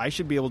risk, I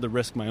should be able to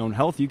risk my own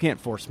health. You can't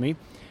force me.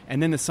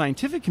 And then the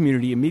scientific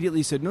community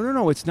immediately said,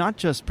 no, it's not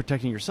just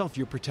protecting yourself.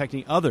 You're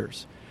protecting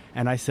others.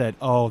 And I said,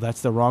 oh,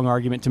 that's the wrong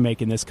argument to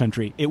make in this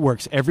country. It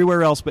works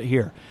everywhere else but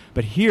here.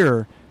 But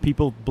here,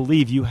 people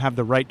believe you have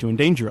the right to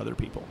endanger other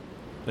people.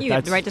 You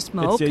have the right to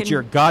smoke. It's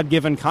your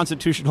God-given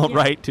constitutional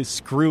right to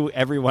screw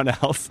everyone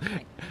else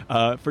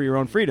for your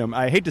own freedom.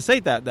 I hate to say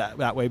it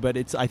that way,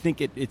 but I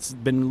think it's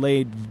been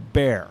laid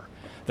bare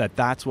that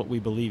that's what we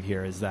believe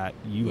here, is that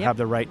you have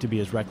the right to be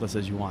as reckless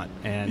as you want.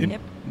 And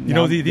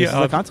this is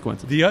the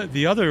consequences.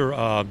 The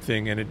other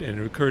thing, and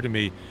it occurred to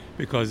me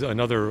because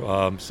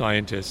another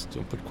scientist,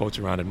 I'll put quotes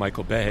around it,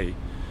 Michael Behe,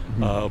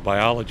 a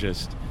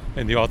biologist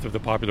and the author of the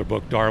popular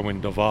book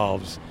Darwin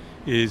Devolves,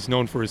 is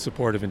known for his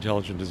support of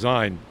intelligent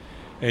design.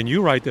 And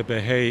you write that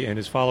Behe and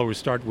his followers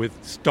start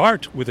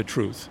with a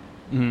truth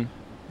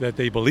that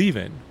they believe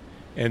in,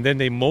 and then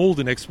they mold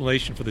an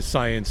explanation for the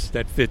science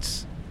that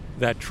fits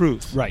that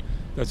truth. Right.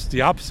 That's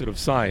the opposite of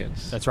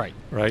science. That's right.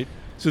 Right?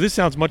 So this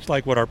sounds much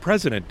like what our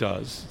president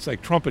does. It's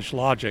like Trumpish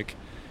logic,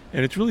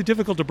 and it's really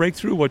difficult to break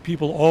through what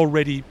people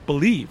already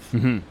believe.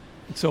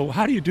 So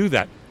how do you do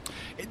that?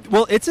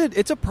 Well, it's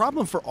a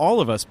problem for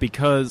all of us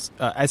because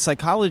as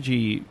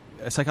psychology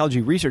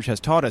research has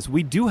taught us,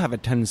 we do have a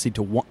tendency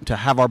to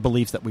have our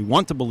beliefs that we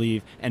want to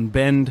believe and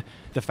bend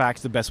the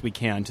facts the best we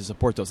can to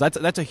support those.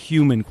 That's a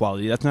human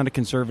quality. That's not a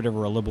conservative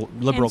or a liberal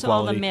quality.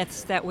 all the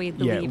myths that we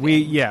believe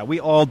in. We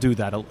all do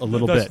that a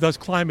little bit. Thus,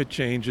 climate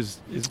change is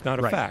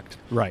not a fact.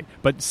 Right.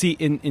 But see,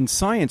 in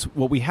science,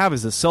 what we have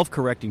is a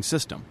self-correcting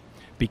system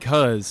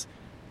because,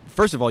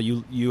 first of all,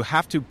 you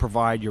have to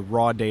provide your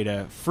raw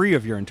data free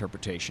of your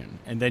interpretation.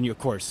 And then, you, of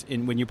course,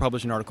 when you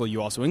publish an article,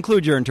 you also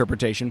include your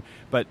interpretation,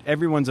 but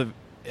everyone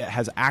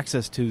has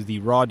access to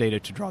the raw data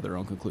to draw their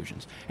own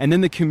conclusions. And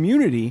then the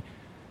community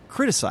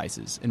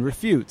criticizes and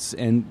refutes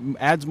and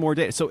adds more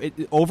data. So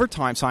over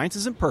time, science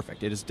isn't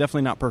perfect. It is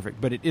definitely not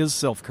perfect, but it is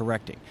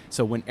self-correcting.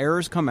 So when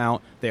errors come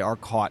out, they are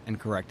caught and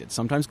corrected.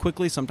 Sometimes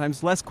quickly,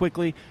 sometimes less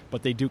quickly,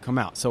 but they do come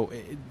out. So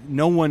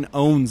no one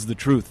owns the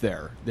truth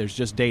there. There's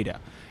just data.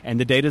 And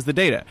the data is the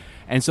data.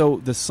 And so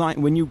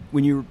when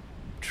you're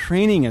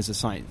training as a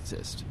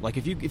scientist, like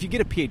if you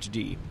get a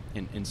PhD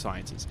in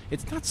sciences,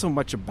 it's not so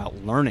much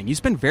about learning. You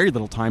spend very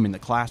little time in the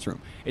classroom.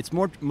 It's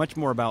much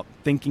more about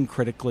thinking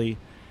critically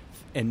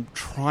and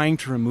trying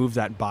to remove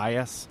that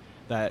bias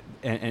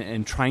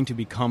and trying to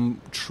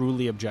become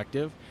truly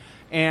objective.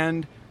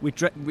 And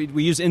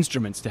we use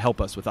instruments to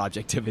help us with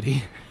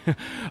objectivity.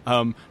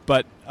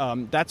 But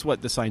that's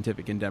what the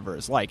scientific endeavor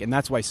is like. And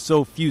that's why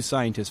so few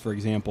scientists, for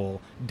example,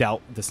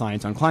 doubt the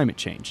science on climate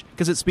change,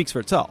 because it speaks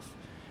for itself.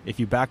 If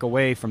you back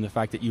away from the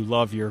fact that you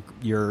love your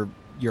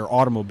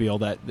automobile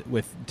that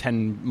with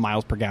 10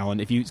 miles per gallon,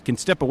 if you can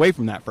step away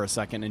from that for a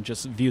second and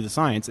just view the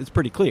science, it's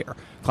pretty clear.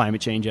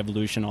 Climate change,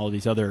 evolution, all of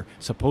these other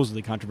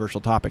supposedly controversial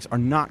topics are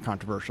not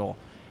controversial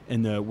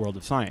in the world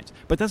of science.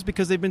 But that's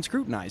because they've been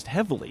scrutinized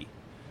heavily,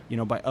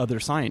 by other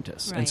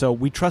scientists. Right. And so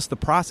we trust the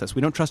process.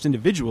 We don't trust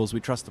individuals. We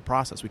trust the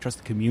process. We trust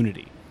the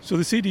community. So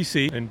the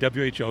CDC and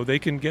WHO, they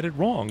can get it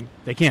wrong.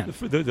 They can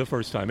the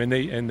first time, and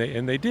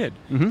they did.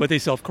 But they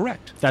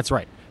self-correct. That's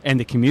right. and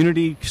the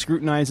community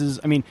scrutinizes.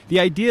 I mean, the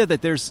idea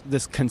that there's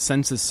this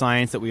consensus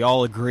science that we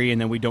all agree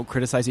and then we don't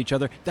criticize each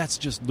other, that's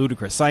just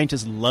ludicrous.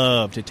 Scientists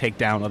love to take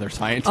down other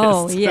scientists.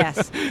 Oh,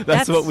 yes.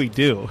 That's what we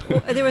do.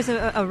 There was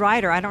a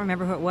writer, I don't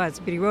remember who it was,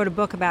 but he wrote a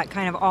book about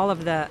kind of all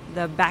of the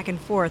back and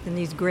forth and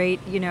these great,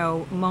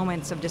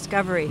 moments of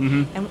discovery.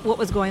 Mm-hmm. And what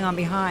was going on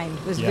behind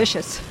was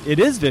vicious. It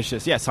is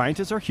vicious. Yeah,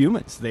 scientists are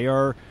humans. They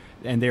are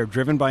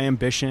driven by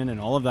ambition and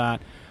all of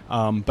that.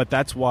 But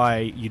that's why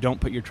you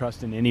don't put your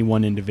trust in any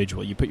one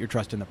individual. You put your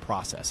trust in the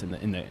process,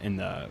 in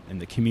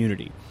the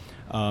community,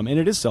 and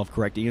it is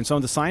self-correcting. And so,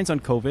 the science on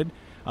COVID,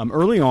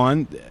 early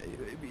on,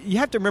 you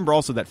have to remember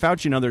also that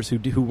Fauci and others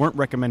who weren't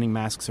recommending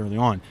masks early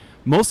on,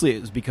 mostly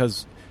it was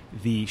because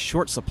the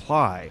short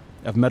supply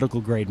of medical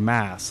grade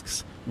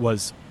masks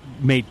was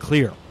made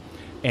clear.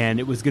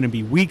 And it was going to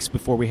be weeks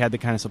before we had the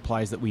kind of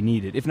supplies that we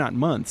needed, if not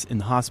months, in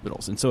the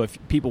hospitals. And so if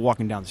people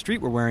walking down the street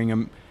were wearing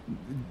them,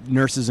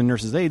 nurses and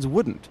nurses' aides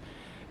wouldn't.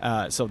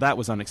 So that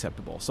was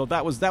unacceptable. So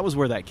that was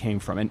where that came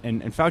from.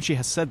 And Fauci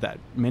has said that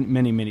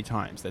many, many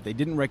times, that they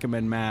didn't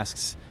recommend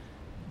masks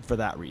for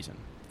that reason.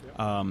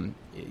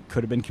 It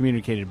could have been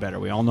communicated better.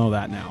 We all know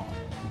that now.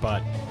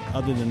 But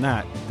other than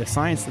that, the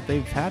science that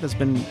they've had has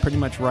been pretty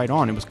much right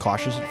on. It was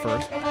cautious at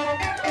first.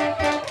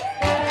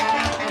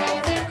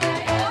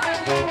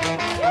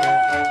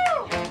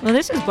 Well,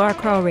 this is Bar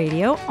Crawl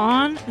Radio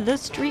on the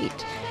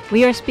street.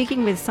 We are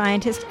speaking with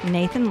scientist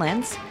Nathan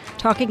Lentz,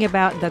 talking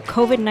about the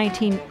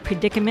COVID-19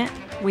 predicament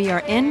we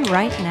are in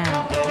right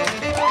now.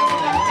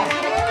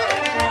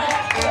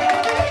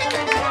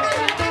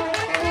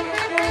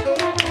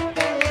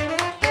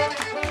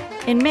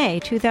 In May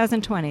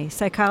 2020,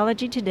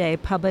 Psychology Today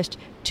published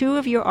 2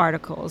 of your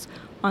articles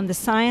on the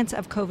science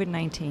of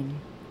COVID-19.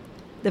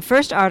 The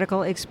first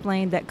article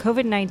explained that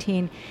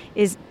COVID-19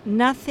 is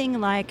nothing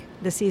like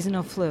the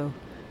seasonal flu.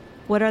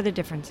 What are the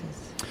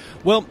differences?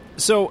 Well,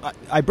 so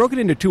I broke it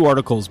into 2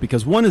 articles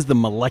because one is the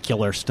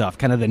molecular stuff,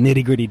 kind of the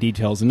nitty-gritty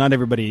details, and not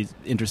everybody's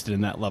interested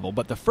in that level.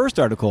 But the first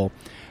article,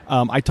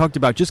 I talked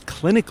about just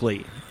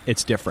clinically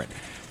it's different.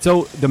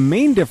 So the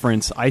main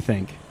difference, I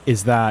think,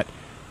 is that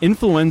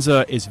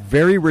influenza is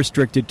very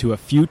restricted to a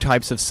few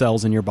types of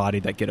cells in your body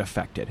that get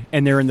affected,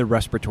 and they're in the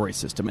respiratory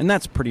system, and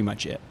that's pretty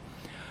much it.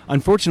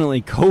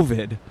 Unfortunately,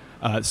 COVID,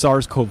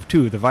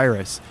 SARS-CoV-2, the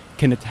virus,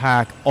 can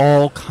attack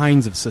all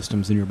kinds of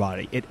systems in your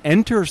body. It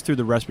enters through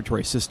the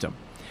respiratory system,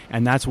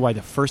 and that's why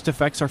the first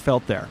effects are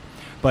felt there.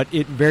 But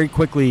it very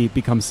quickly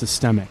becomes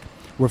systemic.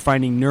 We're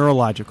finding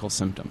neurological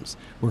symptoms.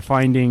 We're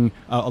finding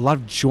a lot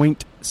of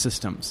joint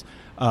symptoms.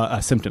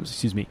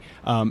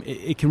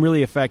 It can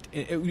really affect...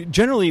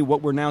 Generally,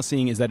 what we're now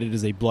seeing is that it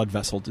is a blood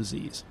vessel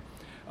disease.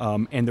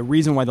 And the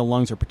reason why the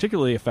lungs are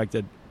particularly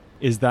affected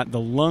is that the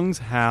lungs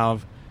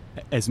have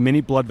as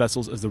many blood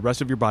vessels as the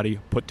rest of your body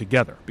put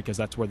together, because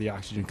that's where the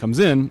oxygen comes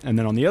in, and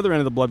then on the other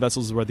end of the blood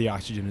vessels is where the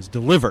oxygen is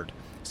delivered.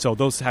 So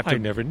those have to... I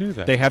never knew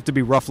that. They have to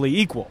be roughly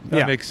equal.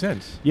 That makes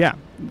sense. Yeah.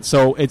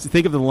 So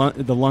think of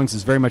the lungs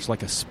as very much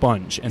like a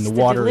sponge, and the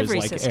water is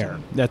like system. air.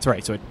 That's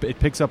right. So it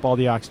picks up all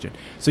the oxygen.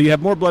 So you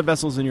have more blood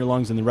vessels in your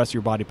lungs than the rest of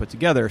your body put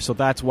together, so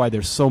that's why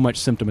there's so much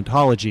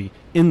symptomatology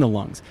in the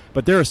lungs.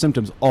 But there are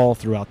symptoms all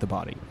throughout the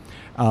body.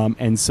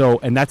 And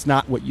that's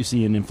not what you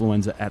see in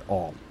influenza at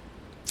all.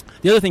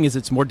 The other thing is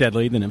it's more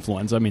deadly than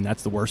influenza. I mean,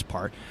 that's the worst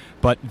part.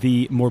 But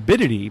the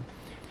morbidity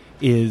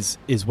is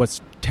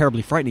what's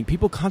terribly frightening.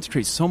 People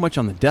concentrate so much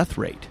on the death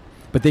rate,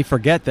 but they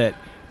forget that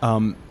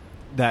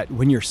that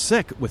when you're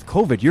sick with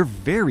COVID, you're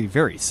very,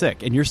 very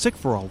sick, and you're sick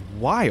for a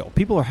while.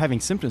 People are having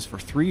symptoms for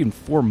 3 and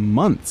 4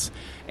 months,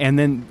 and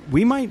then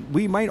we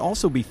might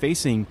also be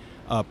facing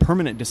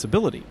permanent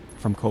disability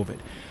from COVID.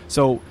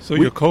 So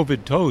your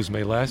COVID toes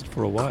may last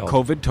for a while.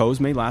 COVID toes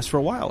may last for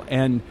a while,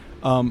 and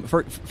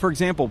for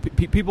example,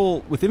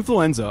 people with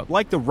influenza,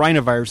 like the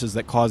rhinoviruses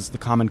that cause the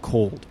common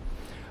cold,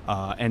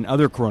 and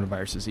other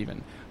coronaviruses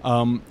even,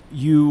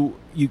 you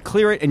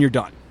clear it and you're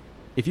done.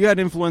 If you had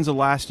influenza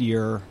last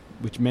year,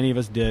 which many of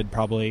us did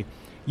probably,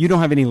 you don't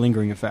have any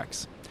lingering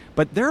effects.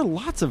 But there are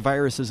lots of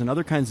viruses and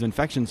other kinds of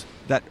infections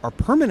that are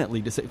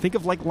permanently disabled. Think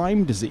of like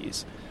Lyme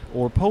disease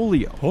or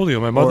polio.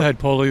 Polio. My mother had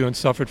polio and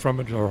suffered from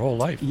it her whole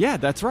life. Yeah,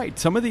 that's right.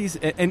 Some of these,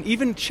 and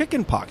even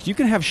chicken pox. You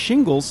can have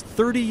shingles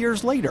 30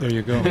 years later. There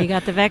you go. You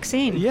got the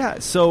vaccine. Yeah.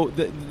 So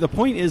the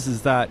point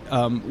is that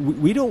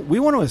we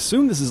want to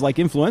assume this is like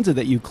influenza,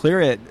 that you clear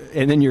it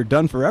and then you're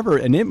done forever,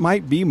 and it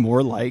might be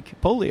more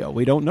like polio.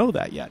 We don't know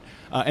that yet,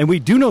 and we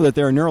do know that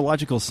there are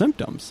neurological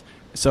symptoms.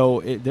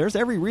 So there's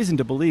every reason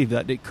to believe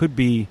that it could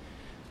be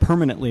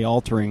permanently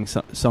altering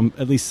some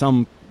at least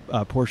some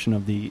portion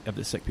of the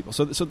sick people.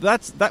 So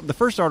that's that. The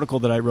first article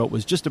that I wrote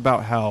was just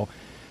about how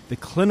the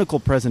clinical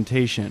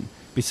presentation,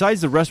 besides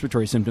the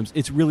respiratory symptoms,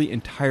 it's really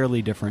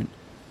entirely different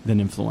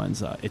than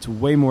influenza. It's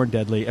way more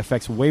deadly,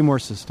 affects way more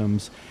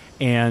systems,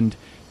 and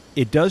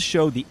it does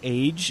show the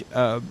age.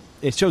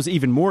 It shows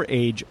even more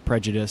age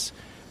prejudice,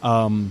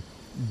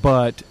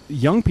 but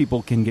young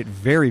people can get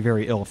very,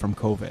 very ill from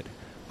COVID.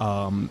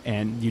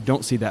 And you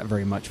don't see that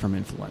very much from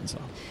influenza.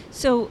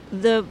 So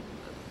the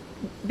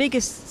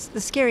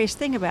scariest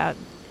thing about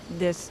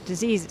this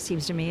disease, it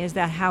seems to me, is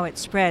that how it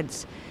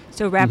spreads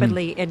so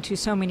rapidly into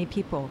so many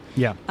people.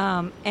 Yeah.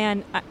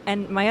 And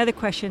my other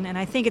question, and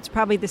I think it's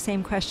probably the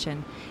same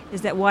question,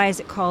 is that why is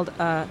it called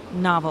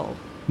novel?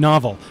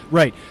 Novel,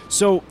 right.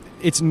 So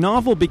it's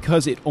novel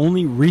because it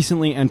only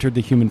recently entered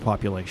the human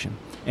population.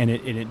 And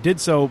it did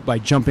so by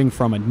jumping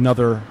from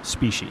another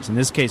species. In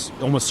this case,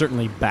 almost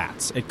certainly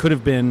bats. It could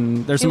have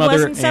been. There's some other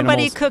animals. It wasn't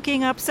somebody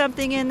cooking up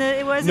something in the.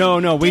 It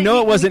wasn't. No. We know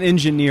it wasn't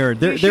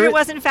engineered. It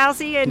wasn't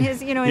Fauci in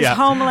his his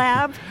home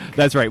lab.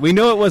 That's right. We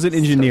know it wasn't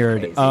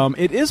engineered. So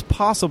it is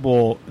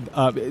possible.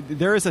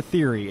 There is a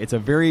theory. It's a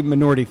very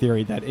minority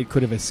theory that it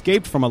could have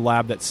escaped from a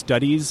lab that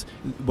studies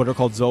what are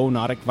called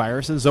zoonotic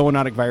viruses.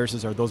 Zoonotic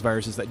viruses are those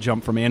viruses that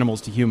jump from animals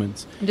to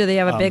humans. Do they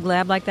have a big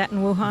lab like that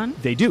in Wuhan?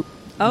 They do.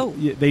 Oh,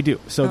 yeah, they do.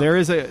 So there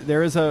is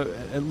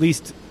at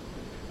least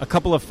a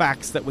couple of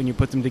facts that when you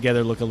put them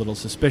together look a little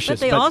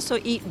suspicious. But they also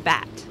eat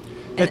bat.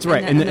 That's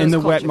right. In the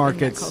wet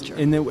markets,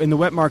 in the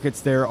wet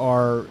markets, there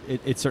are.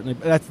 It's certainly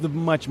that's the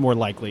much more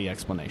likely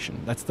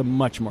explanation.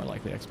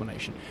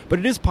 But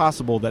it is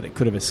possible that it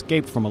could have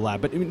escaped from a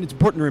lab. But it's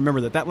important to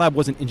remember that lab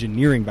wasn't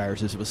engineering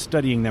viruses; it was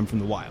studying them from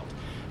the wild.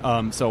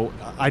 So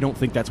I don't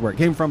think that's where it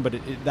came from. But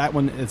that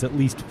one is at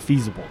least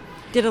feasible.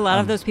 Did a lot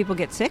of those people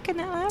get sick in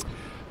that lab?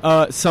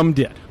 Some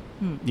did,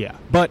 yeah.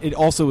 But it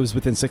also was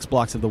within 6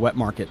 blocks of the wet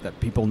market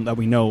that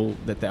we know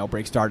that the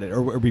outbreak started,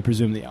 or we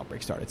presume the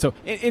outbreak started. So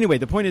anyway,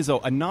 the point is, though,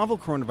 a novel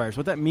coronavirus,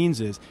 what that means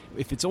is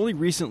if it's only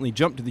recently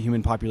jumped to the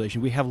human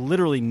population, we have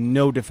literally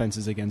no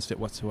defenses against it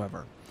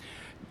whatsoever.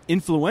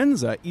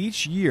 Influenza,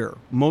 each year,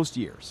 most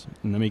years,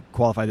 and let me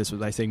qualify this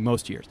by saying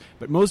most years,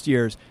 but most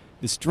years,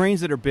 the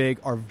strains that are big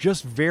are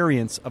just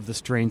variants of the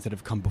strains that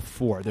have come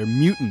before. They're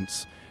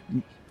mutants.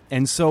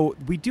 And so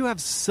we do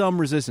have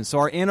some resistance. So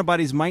our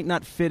antibodies might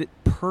not fit it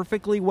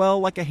perfectly well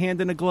like a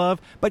hand in a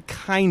glove, but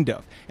kind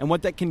of. And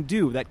what that can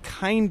do, that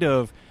kind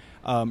of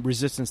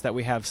resistance that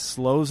we have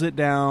slows it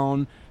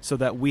down so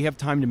that we have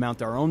time to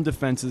mount our own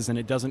defenses and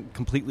it doesn't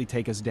completely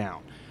take us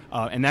down.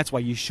 And that's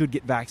why you should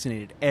get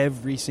vaccinated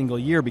every single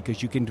year,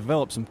 because you can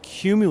develop some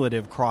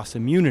cumulative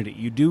cross-immunity.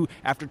 You do,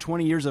 after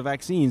 20 years of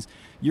vaccines,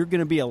 you're going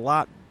to be a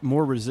lot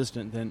more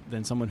resistant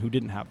than someone who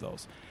didn't have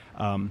those.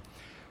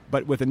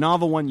 But with a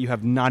novel one, you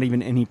have not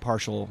even any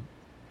partial,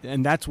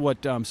 and that's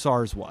what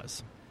SARS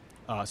was.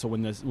 So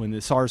when the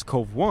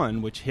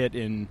SARS-CoV-1, which hit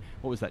in,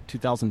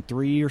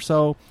 2003 or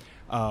so,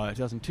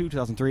 2002,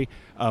 2003,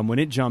 when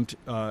it jumped,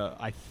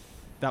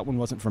 that one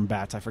wasn't from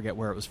bats. I forget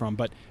where it was from,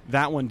 but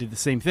that one did the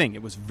same thing.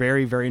 It was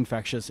very, very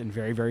infectious and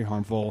very, very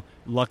harmful.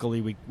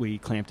 Luckily, we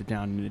clamped it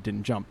down and it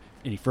didn't jump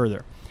any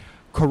further.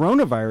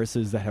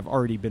 Coronaviruses that have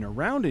already been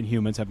around in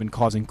humans have been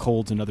causing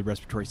colds and other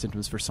respiratory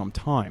symptoms for some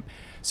time.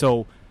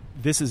 So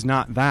this is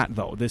not that,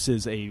 though. This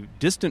is a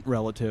distant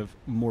relative,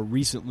 more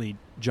recently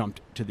jumped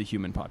to the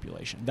human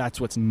population. That's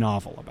what's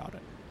novel about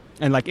it.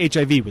 And like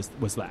HIV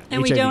was that.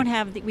 And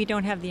HIV, we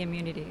don't have the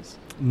immunities.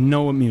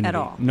 No immunity at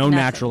all. No Nothing.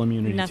 natural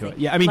immunity Nothing. to it.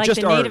 Yeah, I mean, like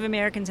just the Native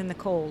Americans in the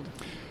cold.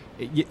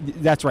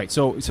 That's right.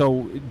 So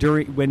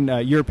when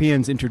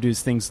Europeans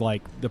introduced things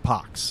like the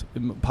pox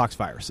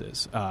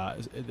viruses,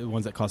 the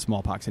ones that cause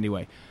smallpox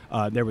anyway,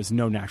 there was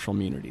no natural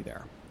immunity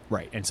there.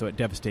 Right, and so it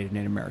devastated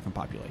Native American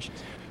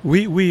populations.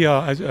 We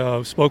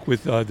spoke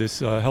with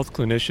this health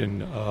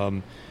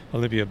clinician,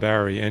 Olivia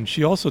Barry, and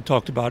she also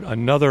talked about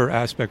another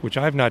aspect which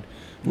I have not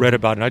read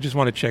about, and I just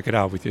want to check it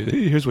out with you.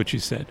 Here's what she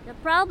said. The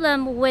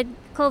problem with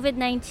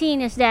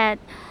COVID-19 is that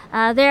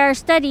there are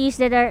studies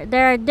that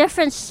there are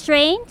different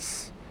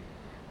strains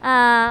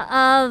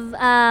of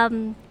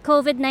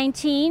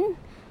COVID-19,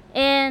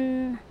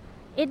 and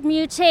it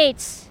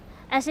mutates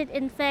as it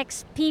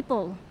infects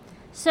people.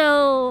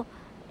 So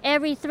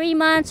every 3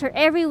 months or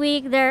every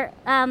week,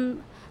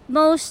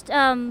 most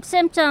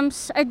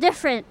symptoms are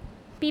different.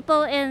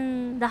 People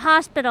in the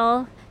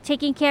hospital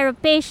taking care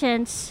of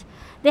patients,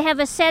 they have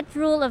a set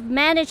rule of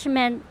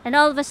management, and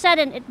all of a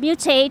sudden it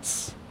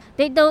mutates.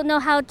 They don't know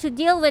how to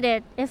deal with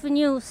it if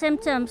new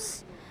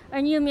symptoms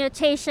or new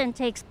mutation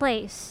takes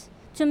place.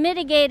 To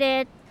mitigate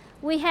it,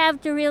 we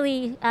have to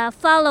really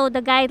follow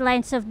the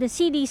guidelines of the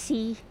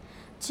CDC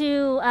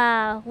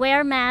to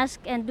wear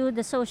masks and do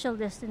the social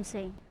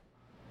distancing.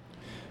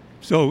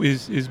 So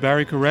is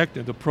Barry correct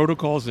that the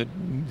protocols that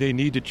they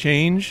need to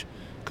change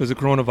because the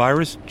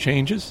coronavirus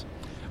changes?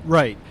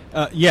 Right.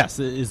 Yes,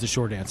 is the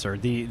short answer.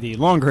 The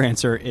longer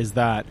answer is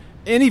that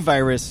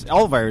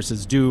all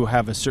viruses do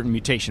have a certain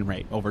mutation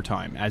rate over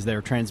time as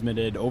they're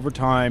transmitted over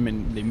time,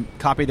 and they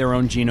copy their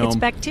own genome. It's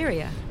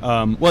bacteria.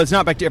 Well, it's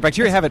not bacteria.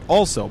 Bacteria have it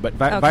also, but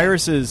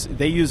viruses,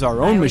 they use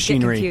our own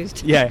machinery. I always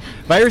get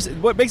confused. Yeah.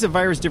 What makes a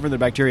virus different than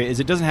bacteria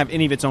is it doesn't have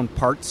any of its own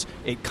parts.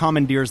 It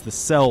commandeers the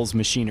cell's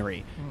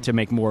machinery to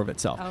make more of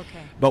itself. Okay.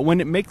 But when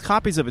it makes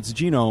copies of its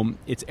genome,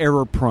 it's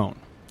error-prone.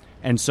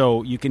 And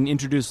so you can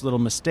introduce little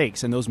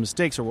mistakes, and those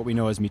mistakes are what we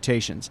know as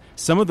mutations.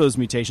 Some of those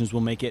mutations will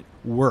make it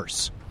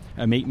worse,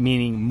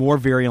 meaning more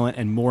virulent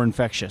and more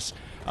infectious.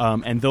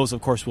 And those,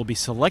 of course, will be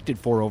selected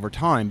for over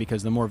time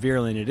because the more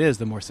virulent it is,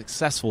 the more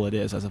successful it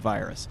is as a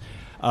virus.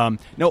 Now,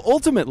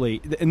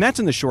 ultimately, and that's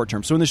in the short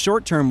term. So in the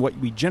short term, what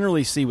we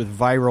generally see with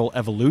viral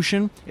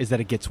evolution is that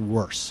it gets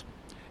worse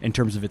in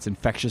terms of its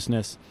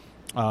infectiousness,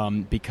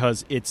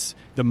 because it's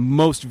the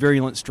most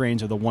virulent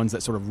strains are the ones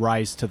that sort of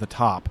rise to the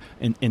top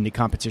in the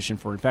competition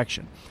for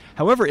infection.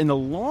 However, in the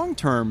long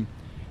term,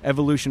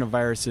 evolution of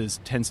viruses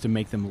tends to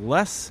make them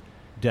less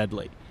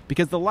deadly,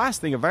 because the last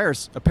thing a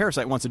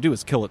parasite wants to do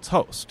is kill its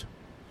host,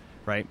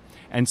 right?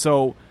 And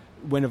so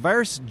when a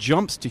virus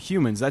jumps to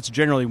humans, that's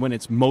generally when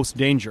it's most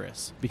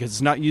dangerous, because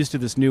it's not used to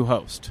this new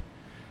host.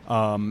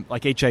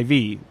 Like HIV,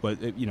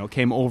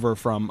 came over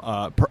from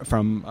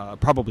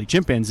probably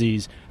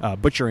chimpanzees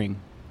butchering,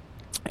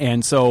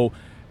 and so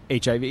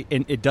HIV,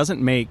 and it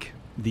doesn't make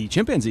the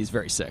chimpanzees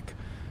very sick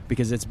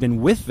because it's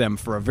been with them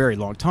for a very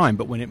long time.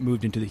 But when it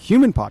moved into the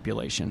human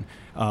population,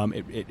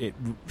 it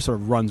sort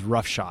of runs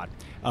roughshod.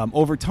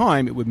 Over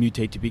time, it would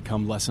mutate to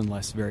become less and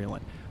less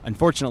virulent.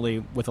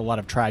 Unfortunately, with a lot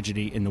of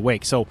tragedy in the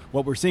wake. So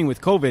what we're seeing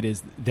with COVID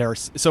is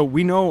so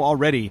we know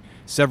already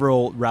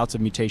several routes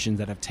of mutations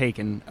that have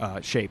taken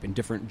shape in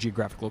different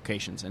geographic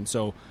locations, and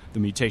so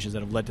the mutations that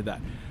have led to that.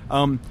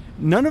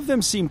 None of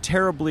them seem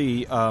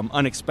terribly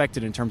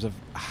unexpected in terms of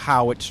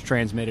how it's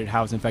transmitted,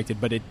 how it's infected,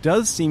 but it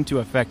does seem to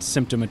affect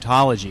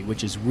symptomatology,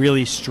 which is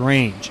really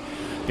strange,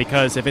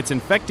 because if it's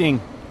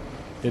infecting...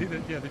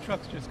 the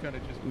truck's just kind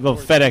of just... The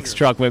FedEx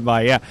truck went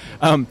by, yeah.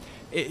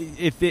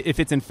 If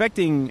it's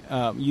infecting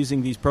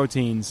using these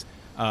proteins,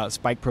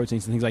 spike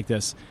proteins and things like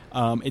this,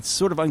 it's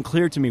sort of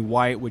unclear to me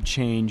why it would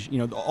change.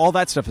 All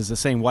that stuff is the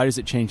same. Why does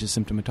it change the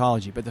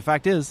symptomatology? But the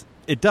fact is,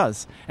 it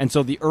does. And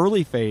so the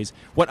early phase,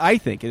 what I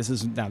think, this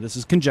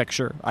is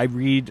conjecture. I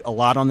read a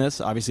lot on this.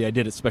 Obviously, I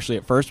did, especially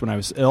at first when I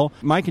was ill.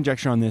 My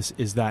conjecture on this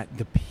is that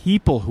the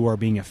people who are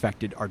being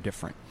affected are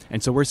different.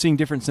 And so we're seeing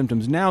different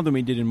symptoms now than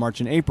we did in March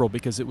and April,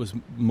 because it was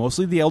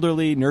mostly the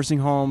elderly, nursing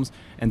homes,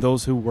 and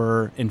those who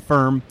were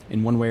infirm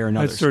in one way or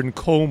another. Had certain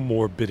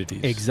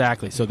comorbidities.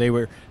 Exactly. So they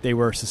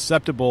were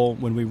susceptible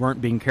when we weren't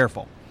being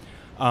careful.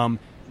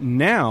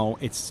 Now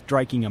it's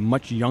striking a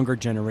much younger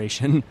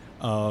generation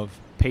of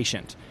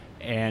patient,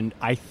 and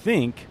I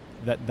think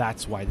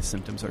that's why the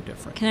symptoms are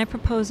different. Can I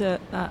propose a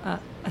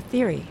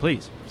theory?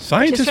 Please.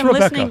 Scientist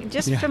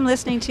From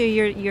listening to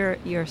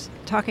your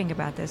talking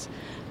about this.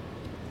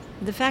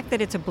 The fact that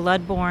it's a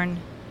bloodborne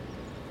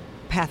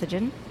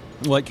pathogen.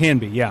 Well, it can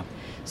be, yeah.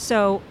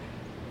 So,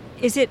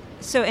 is it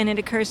so? And it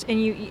occurs,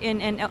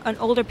 and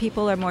older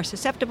people are more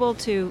susceptible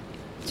to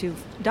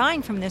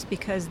dying from this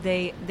because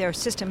their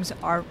systems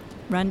are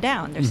run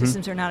down. Their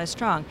systems are not as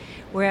strong.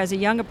 Whereas a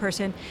younger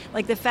person,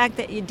 like the fact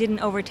that it didn't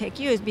overtake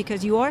you, is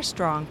because you are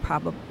strong,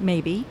 probably,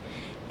 maybe,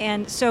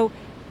 and so.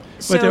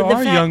 But there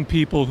are young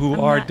people who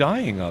are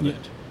dying of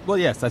it. Well,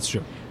 yes, that's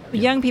true.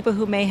 Young people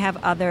who may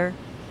have other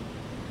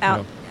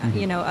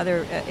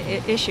other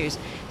issues.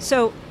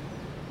 So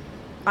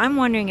I'm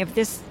wondering if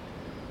this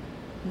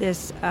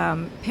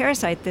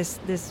parasite,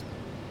 this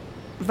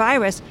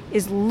virus,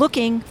 is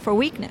looking for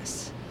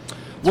weakness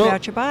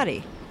throughout your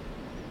body.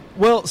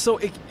 Well,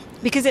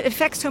 because it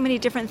affects so many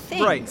different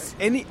things. Right.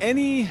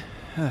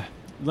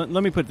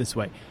 Let me put it this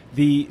way: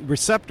 the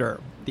receptor,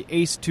 the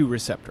ACE2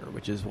 receptor,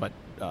 which is what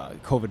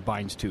COVID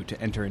binds to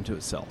enter into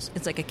its cells.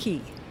 It's like a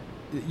key.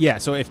 Yeah,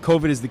 so if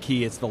COVID is the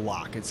key, it's the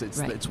lock. It's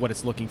right. It's what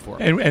it's looking for.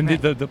 And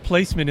right. the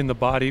placement in the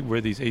body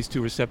where these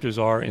ACE2 receptors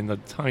are in the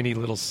tiny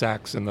little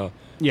sacs in the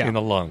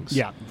lungs.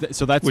 Yeah,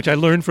 so that's which I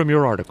learned from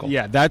your article.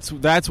 Yeah, that's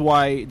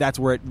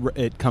where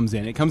it comes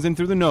in. It comes in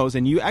through the nose,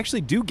 and you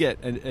actually do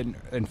get an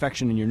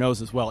infection in your nose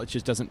as well. It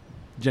just doesn't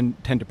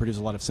tend to produce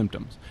a lot of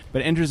symptoms,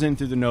 but it enters in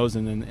through the nose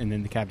and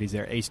then the cavities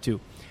there. ACE2.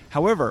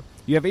 However,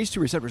 you have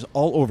ACE2 receptors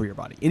all over your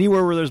body.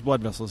 Anywhere where there's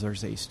blood vessels,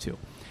 there's ACE2,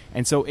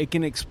 and so it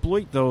can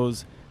exploit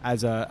those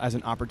as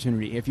an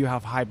opportunity. If you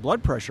have high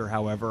blood pressure,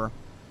 however,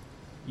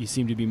 you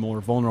seem to be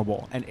more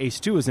vulnerable. And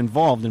ACE2 is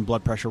involved in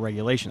blood pressure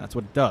regulation. That's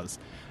what it does.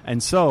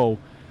 And so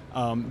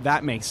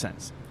that makes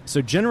sense.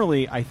 So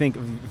generally, I think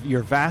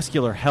your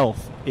vascular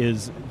health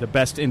is the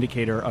best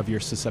indicator of your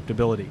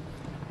susceptibility.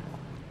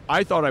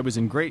 I thought I was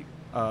in great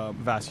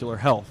vascular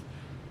health,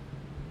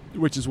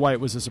 which is why it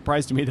was a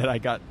surprise to me that I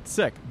got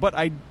sick. But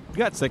I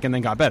got sick and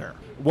then got better.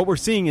 What we're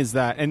seeing is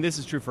that, and this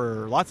is true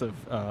for lots of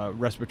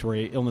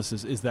respiratory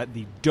illnesses, is that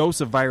the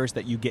dose of virus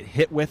that you get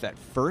hit with at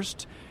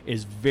first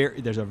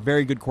there's a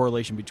very good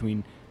correlation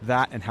between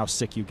that and how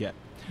sick you get.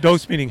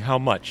 Dose meaning how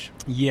much?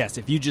 Yes,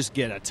 if you just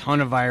get a ton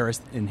of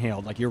virus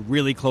inhaled, like you're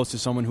really close to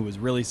someone who is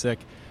really sick,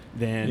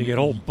 then you get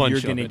a whole bunch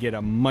you're going to get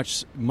a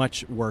much,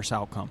 much worse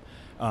outcome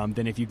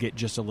than if you get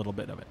just a little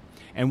bit of it.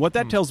 And what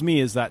that tells me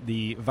is that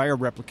the viral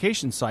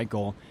replication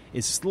cycle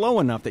is slow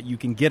enough that you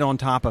can get on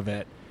top of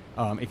it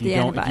if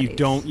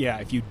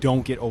you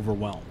don't get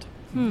overwhelmed.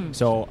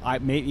 So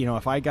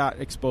if I got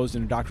exposed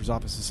in a doctor's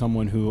office to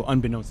someone who,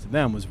 unbeknownst to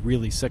them, was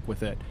really sick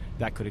with it,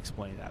 that could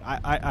explain that.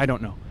 I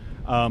don't know.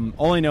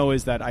 All I know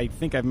is that I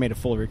think I've made a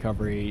full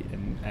recovery.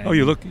 And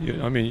You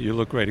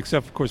look great,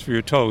 except of course for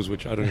your toes,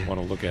 which I don't even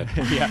want to look at.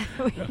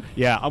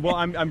 Yeah. Well,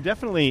 I'm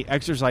definitely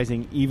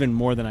exercising even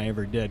more than I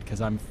ever did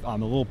because I'm a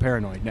little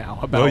paranoid now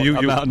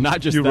about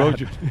not just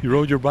that. You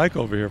rode your bike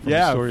over here from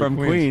Astoria, from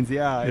Queens.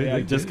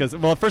 Just because.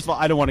 Well, first of all,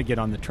 I don't want to get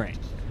on the train.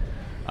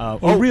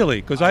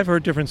 Really? Because I've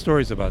heard different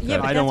stories about that. Yeah,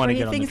 but I don't want to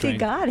get on the train. He thinks he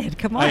got it.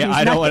 Come on, I he's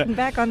don't not wanna, getting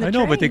back on the train. I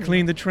know, but they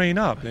clean the train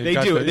up. They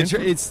do. They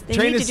train need is to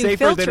do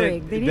safer than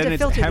filtering. They need to it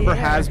filter the ever air.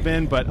 has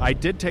been. But I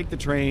did take the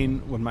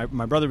train when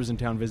my brother was in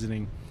town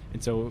visiting,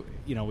 and so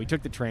we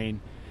took the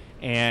train,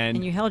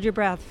 and you held your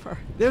breath for.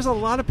 There's a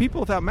lot of people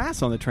without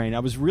masks on the train. I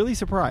was really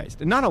surprised.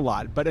 Not a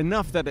lot, but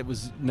enough that it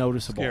was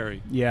noticeable.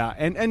 Scary. Yeah,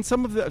 and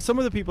some of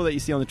the people that you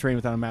see on the train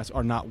without a mask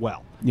are not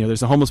well.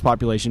 There's a homeless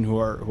population who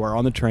are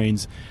on the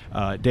trains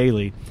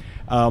daily.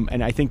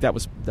 And I think that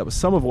was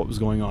some of what was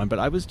going on, but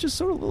I was just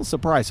sort of a little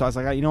surprised. So I was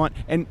like, you know what?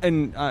 And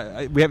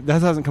that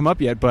hasn't come up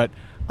yet, but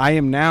I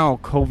am now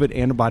COVID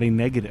antibody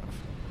negative.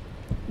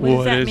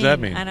 What does that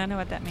mean? I don't know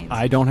what that means.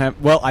 I don't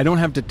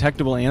have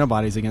detectable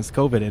antibodies against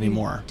COVID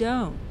anymore. You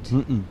don't.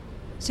 Mm-mm.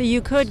 So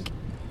you could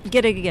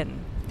get it again.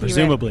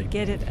 Presumably.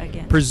 Get it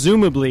again.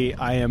 Presumably,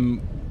 I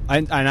am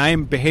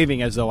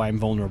behaving as though I am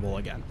vulnerable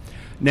again.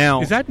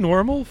 Now, is that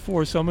normal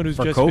for someone who's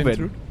just COVID, been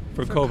through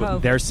for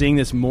COVID? They're seeing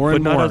this more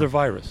and more. But not other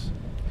virus.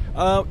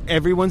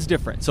 Everyone's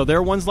different. So there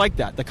are ones like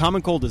that. The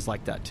common cold is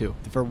like that too.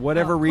 For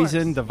whatever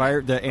reason,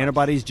 the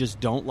antibodies just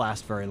don't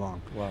last very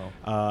long.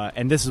 Wow.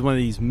 And this is one of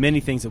these many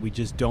things that we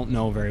just don't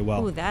know very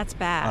well. Ooh, that's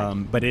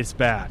bad. But it's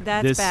bad.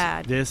 That's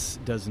bad. This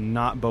does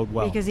not bode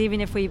well. Because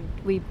even if we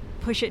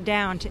push it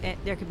down,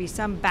 there could be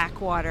some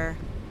backwater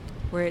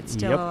where it's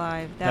still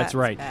alive. That's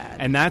right.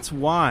 Bad. And that's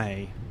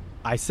why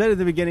I said at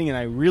the beginning, and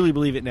I really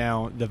believe it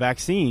now, the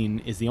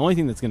vaccine is the only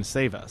thing that's going to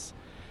save us.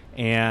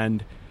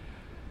 And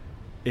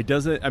it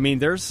doesn't. I mean,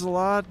 there's a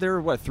lot. There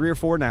are 3 or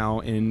 4 now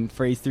in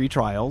phase 3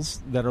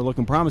 trials that are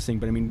looking promising.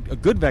 But I mean, a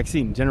good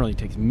vaccine generally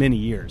takes many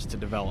years to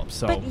develop.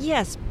 So,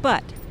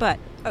 but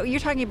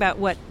you're talking about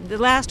what the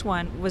last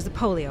one was, the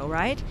polio,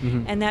 right?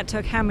 Mm-hmm. And that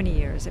took how many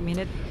years? I mean,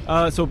 it.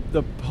 So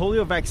the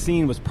polio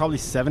vaccine was probably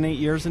 7-8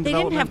 years in development.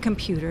 They didn't have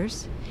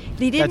computers.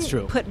 They didn't That's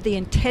true. put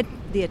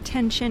the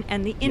attention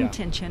and the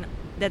intention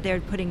that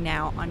they're putting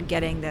now on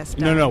getting this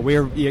done. No,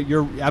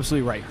 you're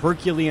absolutely right.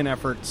 Herculean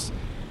efforts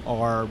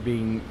are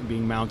being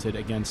mounted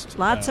against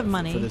lots of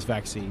money for this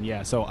vaccine.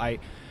 Yeah, so I'm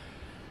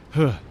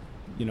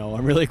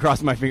really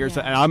crossing my fingers.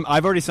 Yeah. And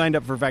I've already signed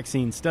up for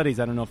vaccine studies.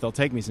 I don't know if they'll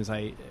take me since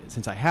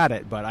I had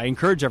it, but I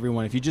encourage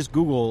everyone, if you just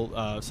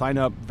Google sign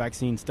up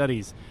vaccine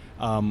studies,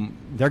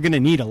 they're going to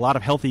need a lot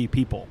of healthy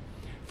people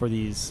for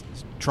these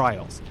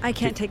trials. I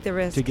can't take the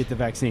risk to get the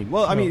vaccine.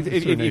 Well, I mean,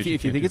 if you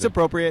think it's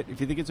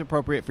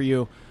appropriate for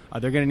you,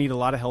 they're going to need a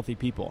lot of healthy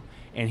people.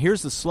 And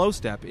here's the slow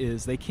step: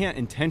 is they can't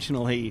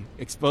intentionally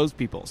expose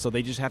people, so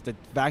they just have to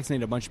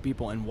vaccinate a bunch of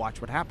people and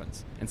watch what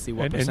happens and see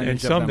what percentage and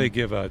of some them. they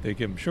give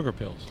them sugar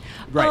pills.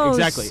 Right,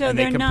 exactly. So and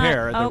they they're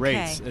compare not, the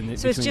rates.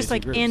 So it's just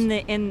like groups.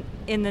 in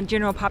the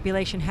general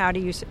population. How do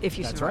you if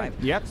you That's survive?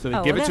 right. Yep. So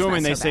they give it to them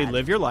and they say, bad.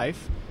 "Live your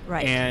life."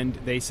 Right. And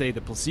they say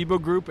the placebo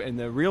group and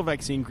the real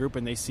vaccine group,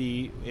 and they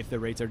see if the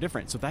rates are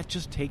different. So that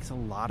just takes a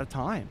lot of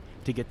time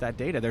to get that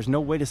data. There's no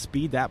way to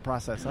speed that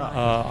process up.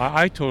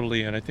 I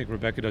totally, and I think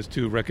Rebecca does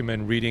too,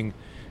 recommend reading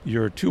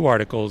your 2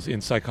 articles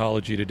in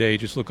Psychology Today.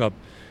 Just look up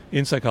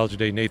in Psychology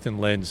Today, Nathan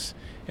Lentz,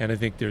 and I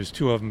think there's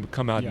 2 of them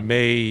come out in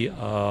May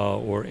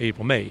or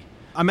April, May.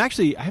 I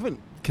haven't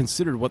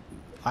considered what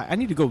I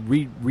need to go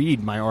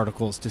read my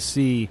articles to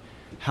see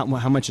how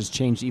much has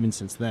changed even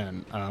since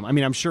then. I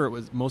mean, I'm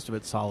sure most of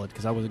it's solid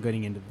because I wasn't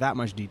getting into that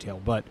much detail.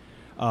 But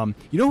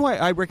you know why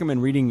I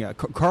recommend reading?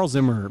 Carl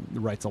Zimmer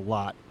writes a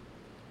lot.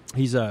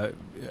 He's the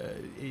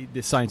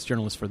science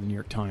journalist for the New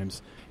York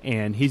Times,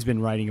 and he's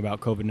been writing about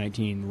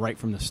COVID-19 right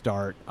from the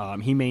start.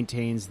 He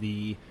maintains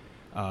the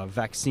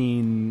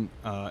vaccine,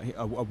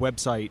 a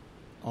website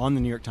on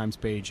the New York Times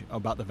page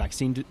about the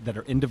vaccine that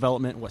are in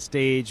development, what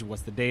stage,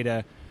 what's the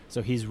data.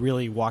 So he's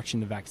really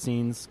watching the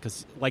vaccines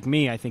because, like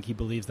me, I think he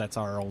believes that's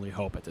our only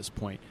hope at this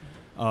point,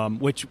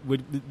 which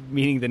would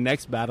meaning the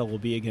next battle will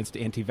be against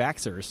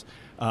anti-vaxxers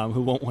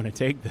who won't want to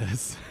take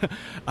this.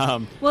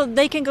 Well,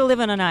 they can go live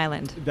on an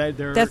island.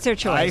 That's their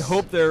choice. I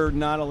hope they're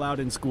not allowed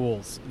in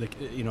schools, if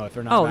they're not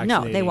vaccinated. Oh,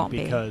 no, they won't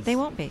be. Because They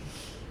won't be.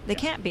 They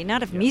can't be.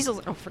 Not if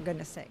measles. Oh, for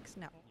goodness sakes,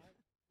 no.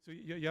 So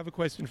you have a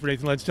question for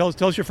Nathan Lentz. Tell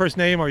us your first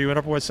name. Are you an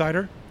Upper West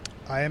Sider?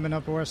 I am an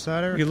Upper West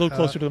Sider. Get a little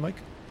closer to the mic.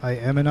 I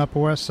am an Upper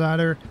West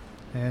Sider,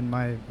 and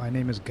my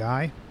name is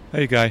Guy.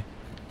 Hey, Guy.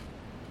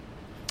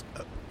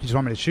 You just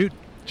want me to shoot?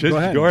 Just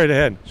go right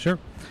ahead. Sure.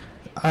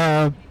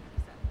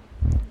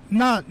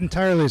 Not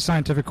entirely a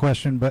scientific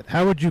question, but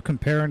how would you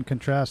compare and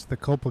contrast the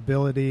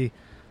culpability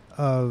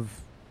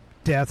of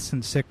deaths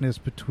and sickness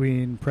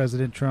between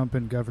President Trump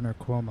and Governor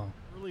Cuomo?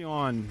 Early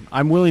on,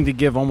 I'm willing to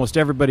give almost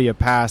everybody a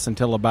pass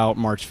until about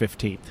March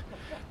 15th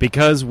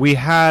because we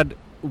had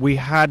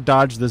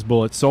dodged this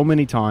bullet so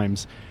many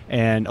times,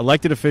 and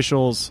elected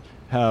officials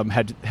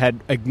had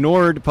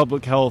ignored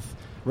public health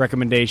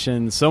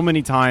recommendations so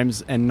many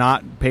times and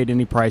not paid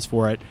any price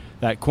for it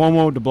that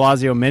Cuomo, de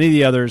Blasio, many of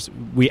the others,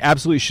 we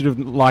absolutely should have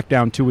locked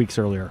down 2 weeks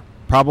earlier.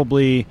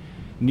 Probably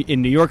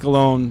in New York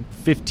alone,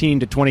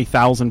 15 to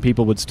 20,000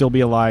 people would still be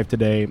alive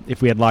today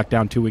if we had locked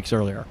down 2 weeks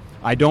earlier.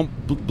 I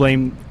don't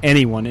blame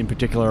anyone in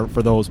particular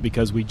for those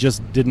because we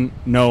just didn't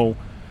know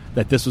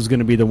that this was going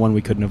to be the one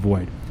we couldn't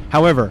avoid.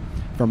 However,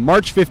 from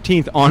March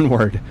 15th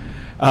onward,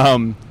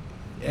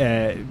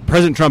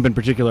 President Trump in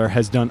particular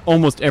has done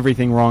almost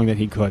everything wrong that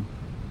he could,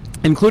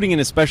 including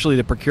and especially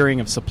the procuring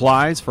of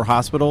supplies for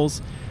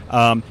hospitals.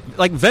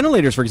 Like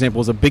ventilators, for example,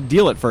 was a big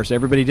deal at first.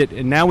 Everybody did,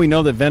 and now we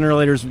know that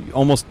ventilators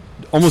almost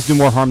do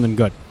more harm than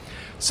good.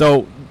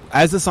 So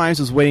as the science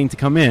was waiting to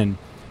come in,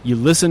 you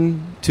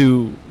listen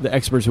to the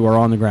experts who are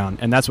on the ground,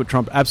 and that's what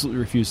Trump absolutely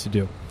refused to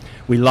do.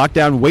 We locked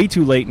down way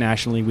too late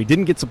nationally. We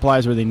didn't get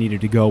supplies where they needed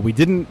to go. We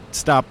didn't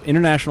stop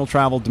international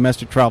travel,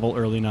 domestic travel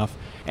early enough.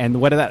 And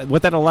what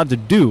that allowed to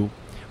do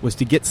was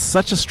to get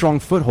such a strong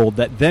foothold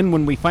that then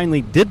when we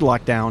finally did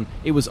lock down,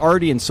 it was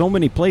already in so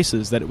many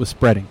places that it was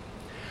spreading.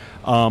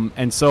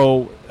 And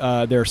so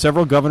there are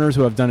several governors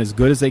who have done as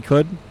good as they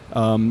could.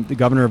 The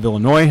governor of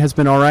Illinois has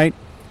been all right.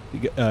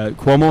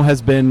 Cuomo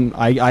has been,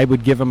 I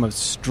would give him a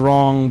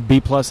strong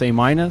B+,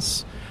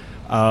 A-.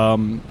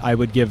 I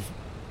would give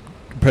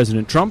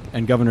President Trump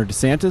and Governor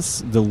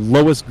DeSantis the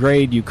lowest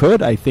grade you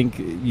could. I think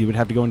you would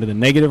have to go into the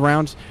negative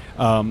rounds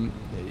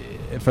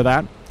for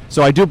that.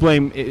 So I do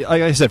blame,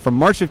 like I said, from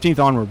March 15th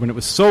onward, when it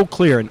was so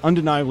clear and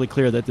undeniably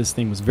clear that this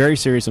thing was very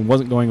serious and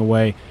wasn't going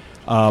away,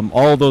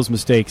 all of those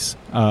mistakes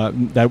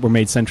that were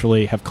made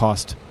centrally have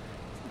cost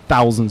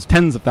thousands,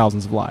 tens of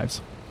thousands of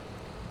lives.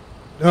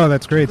 Oh,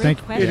 that's great. Thank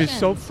you. It is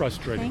so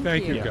frustrating.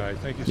 Thank you, guys.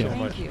 Thank you so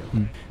much. You.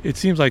 It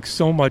seems like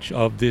so much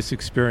of this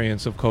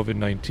experience of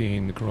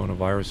COVID-19, the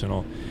coronavirus and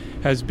all,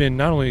 has been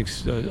not only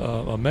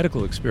a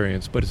medical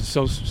experience, but it's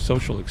a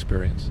social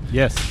experience.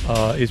 Yes.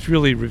 It's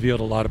really revealed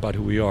a lot about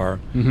who we are.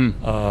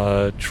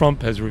 Mm-hmm.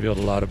 Trump has revealed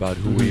a lot about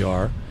who we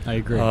are. I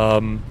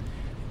agree.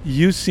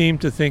 You seem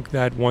to think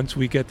that once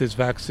we get this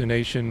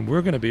vaccination,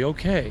 we're going to be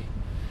okay.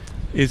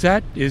 Is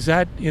that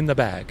in the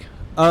bag?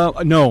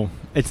 No.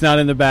 It's not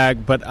in the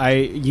bag, but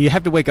you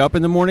have to wake up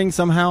in the morning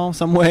somehow,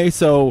 some way.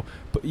 So,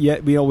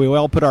 we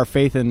all put our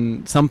faith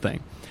in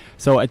something.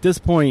 So at this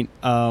point,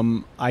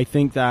 I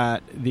think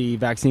that the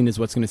vaccine is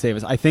what's going to save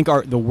us. I think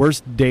the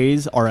worst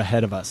days are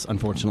ahead of us,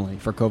 unfortunately,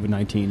 for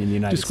COVID-19 in the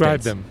United States.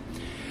 Describe them.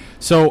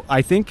 So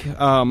I think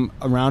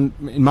around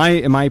in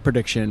my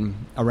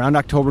prediction, around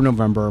October,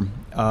 November,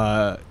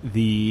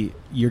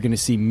 you're going to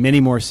see many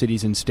more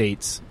cities and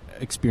states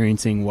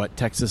experiencing what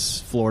Texas,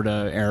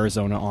 Florida,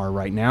 Arizona are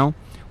right now,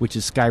 which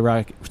is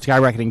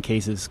skyrocketing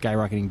cases,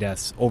 skyrocketing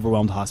deaths,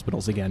 overwhelmed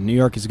hospitals again. New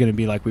York is going to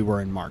be like we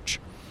were in March.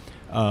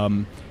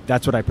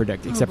 That's what I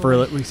predict. Except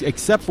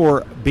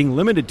for being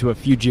limited to a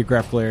few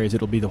geographical areas,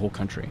 it'll be the whole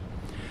country.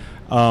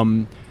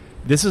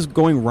 This is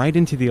going right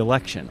into the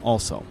election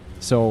also.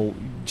 So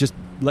just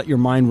let your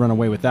mind run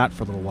away with that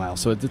for a little while.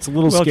 So it's a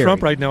little scary. Well,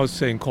 Trump right now is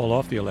saying call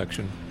off the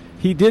election.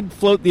 He did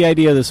float the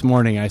idea this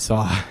morning, I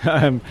saw.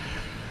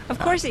 Of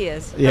course he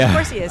is. Yeah. Of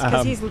course he is,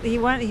 because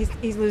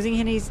he's losing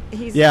and he's.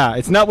 Yeah,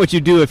 it's not what you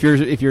do if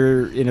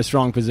you're in a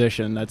strong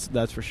position.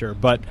 That's for sure.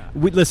 But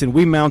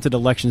we mounted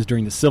elections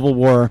during the Civil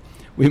War.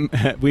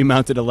 We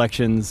mounted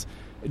elections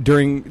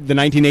during the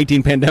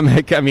 1918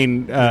 pandemic. I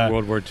mean,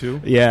 World War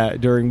II. Yeah,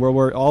 during World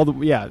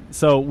War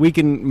So we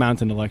can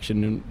mount an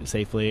election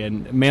safely,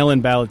 and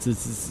mail-in ballots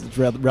is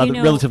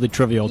relatively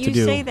trivial to do.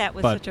 You say that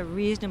with such a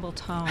reasonable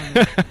tone.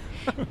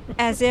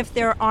 As if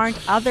there aren't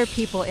other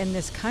people in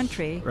this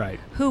country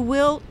who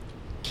will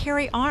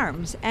carry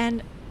arms,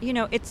 and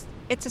it's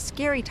a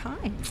scary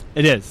time.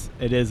 It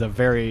is a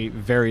very,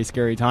 very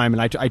scary time,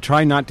 and I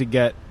try not to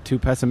get too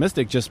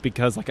pessimistic, just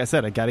because, like I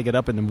said, I got to get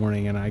up in the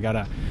morning,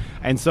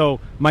 and so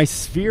my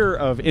sphere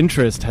of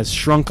interest has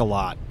shrunk a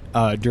lot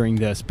during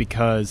this,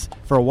 because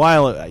for a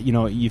while,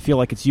 you feel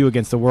like it's you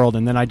against the world,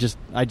 and then I just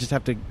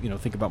have to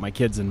think about my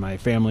kids and my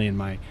family and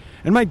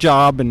my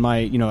job and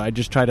I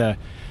just try to.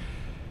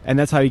 And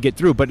that's how you get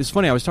through. But it's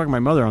funny, I was talking to my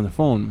mother on the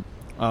phone,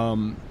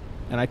 and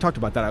I talked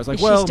about that. I was like,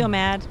 Is she still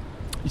mad?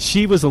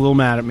 She was a little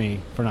mad at me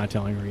for not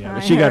telling her yet.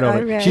 But she got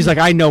over it. She's like,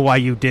 I know why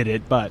you did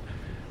it. But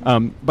I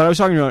was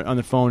talking to her on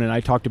the phone, and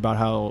I talked about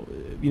how,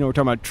 we're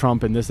talking about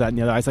Trump and this, that, and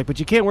the other. I was like, but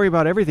you can't worry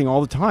about everything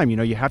all the time.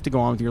 You have to go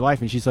on with your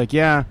life. And she's like,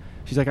 yeah.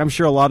 She's like, I'm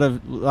sure a lot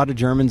of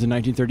Germans in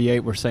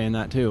 1938 were saying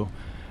that too.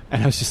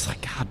 And I was just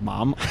like, God,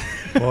 Mom.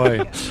 Boy,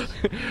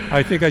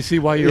 I think I see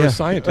why you're a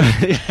scientist.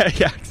 Yeah,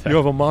 exactly. You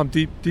have a mom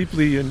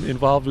deeply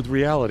involved with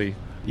reality.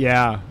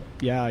 Yeah,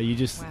 you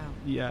just,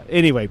 yeah.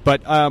 Anyway,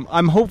 but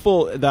I'm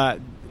hopeful that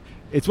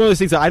it's one of those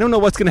things that I don't know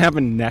what's going to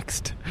happen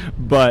next,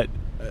 but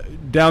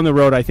down the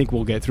road, I think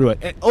we'll get through it.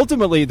 And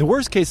ultimately, the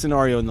worst case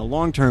scenario in the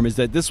long term is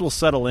that this will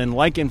settle in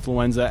like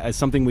influenza as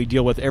something we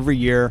deal with every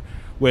year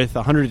with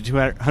 100 to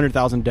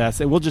 200,000 deaths,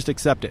 and we'll just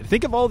accept it.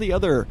 Think of all the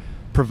other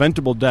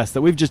preventable deaths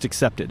that we've just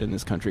accepted in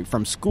this country,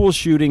 from school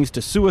shootings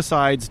to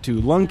suicides to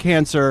lung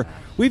cancer.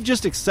 We've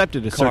just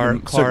accepted a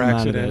certain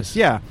amount of this.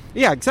 Yeah,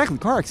 exactly.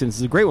 Car accidents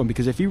is a great one,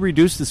 because if you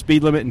reduce the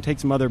speed limit and take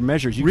some other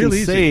measures, you can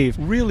save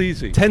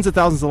tens of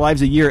thousands of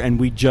lives a year, and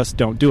we just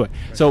don't do it.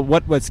 Right. So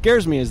what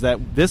scares me is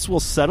that this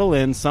will settle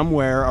in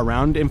somewhere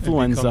around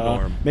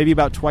influenza, maybe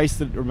about twice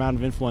the amount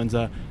of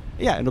influenza.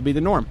 Yeah, it'll be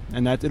the norm,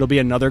 and that it'll be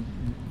another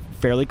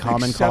fairly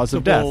common cause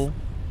of death.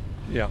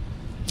 Yeah.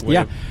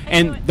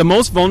 And the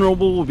most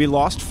vulnerable will be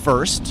lost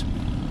first,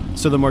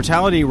 so the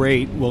mortality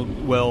rate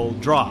will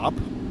drop,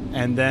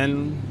 and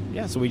then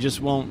so we just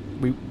won't.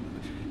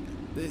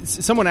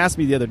 Someone asked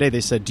me the other day.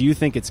 They said, "Do you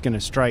think it's going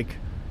to strike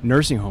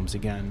nursing homes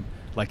again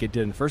like it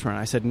did in the first round?"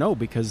 I said, "No,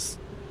 because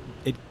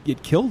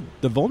it killed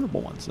the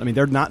vulnerable ones. I mean,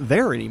 they're not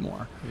there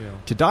anymore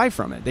to die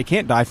from it. They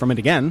can't die from it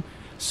again.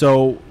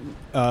 So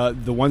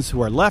the ones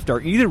who are left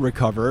are either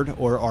recovered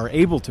or are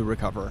able to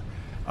recover.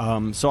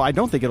 So I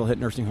don't think it'll hit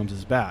nursing homes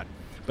as bad."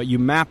 But you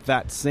map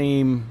that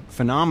same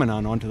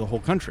phenomenon onto the whole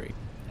country,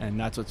 and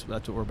that's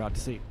what we're about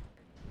to see.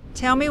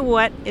 Tell me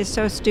what is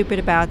so stupid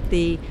about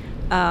the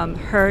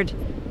herd.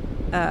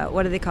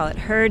 What do they call it?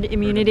 Herd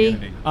immunity.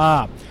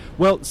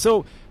 Well,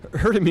 so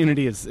herd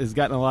immunity has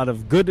gotten a lot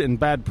of good and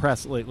bad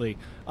press lately.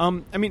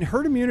 I mean,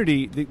 herd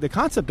immunity. The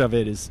concept of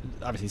it is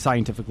obviously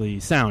scientifically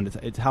sound.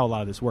 It's how a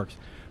lot of this works,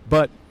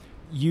 but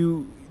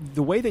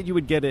the way that you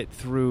would get it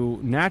through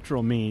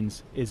natural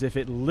means is if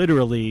it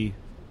literally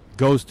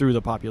goes through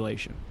the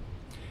population.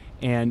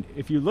 And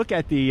if you look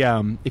at the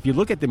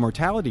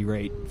mortality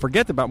rate,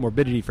 forget about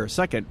morbidity for a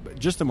second, but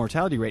just the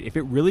mortality rate, if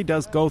it really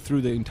does go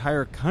through the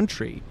entire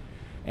country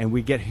and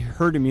we get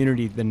herd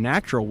immunity the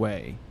natural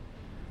way,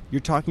 you're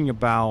talking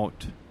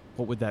about,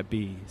 what would that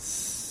be?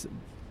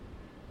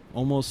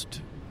 Almost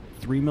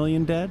 3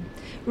 million dead?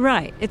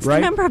 Right. It's the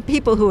number of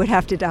people who would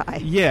have to die.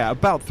 Yeah,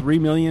 about 3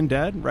 million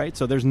dead, right?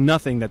 So there's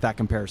nothing that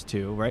compares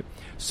to, right?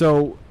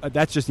 So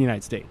that's just the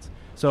United States.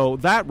 So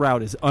that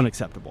route is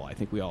unacceptable. I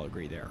think we all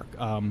agree there.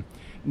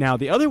 Now,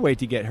 the other way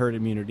to get herd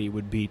immunity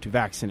would be to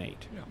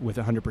vaccinate with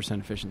 100%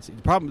 efficiency.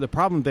 The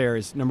problem there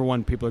is, number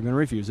one, people are going to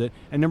refuse it,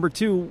 and number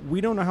two, we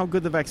don't know how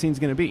good the vaccine is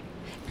going to be.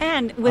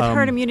 And with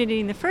herd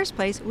immunity in the first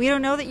place, we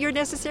don't know that you're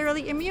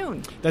necessarily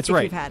immune. That's if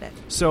right. You've had it.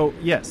 So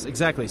yes,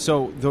 exactly.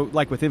 So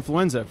like with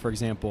influenza, for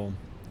example,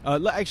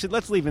 actually,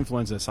 let's leave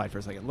influenza aside for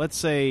a second. Let's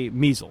say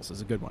measles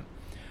is a good one.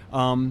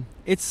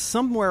 It's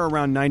somewhere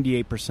around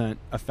 98%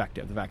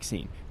 effective, the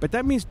vaccine. But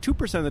that means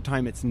 2% of the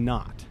time it's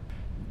not.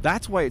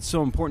 That's why it's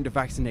so important to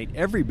vaccinate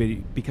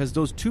everybody, because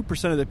those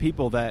 2% of the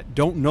people that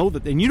don't know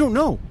that, and you don't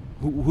know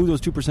who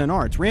those 2%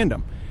 are, it's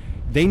random.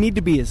 They need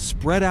to be as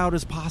spread out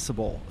as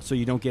possible so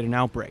you don't get an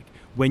outbreak.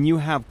 When you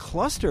have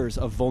clusters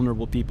of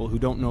vulnerable people who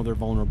don't know they're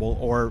vulnerable,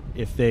 or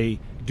if they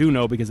do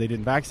know because they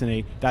didn't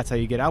vaccinate, that's how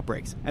you get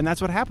outbreaks. And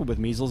that's what happened with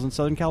measles in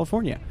Southern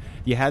California.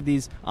 You had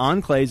these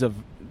enclaves of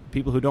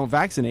people who don't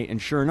vaccinate,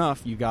 and sure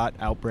enough, you got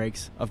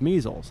outbreaks of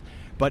measles.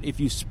 But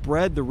if you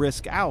spread the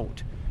risk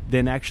out,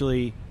 then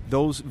actually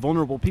those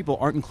vulnerable people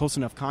aren't in close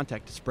enough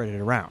contact to spread it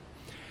around.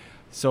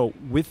 So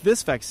with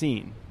this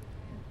vaccine,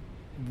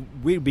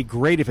 it would be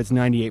great if it's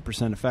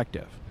 98%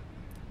 effective.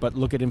 But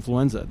look at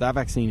influenza. That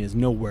vaccine is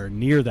nowhere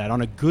near that. On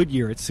a good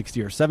year, it's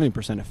 60 or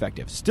 70%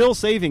 effective. Still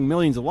saving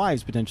millions of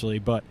lives potentially,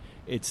 but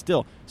it's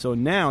still. So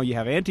now you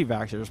have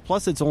anti-vaxxers,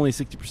 plus it's only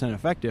 60%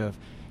 effective.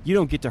 You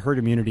don't get to herd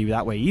immunity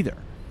that way either.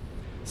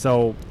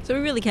 So we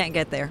really can't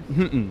get there.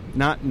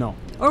 No.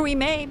 Or we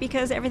may,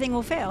 because everything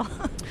will fail.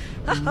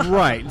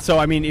 Right. So,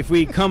 I mean, if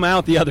we come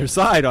out the other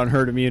side on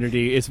herd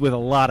immunity, it's with a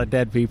lot of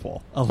dead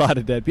people.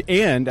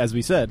 And, as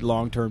we said,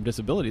 long-term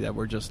disability that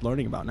we're just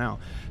learning about now.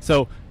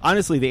 So,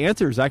 honestly, the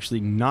answer is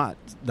actually not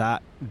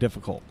that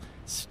difficult.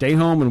 Stay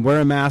home and wear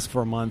a mask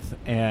for a month,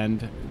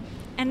 and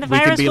the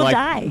virus will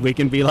die. We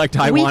can be like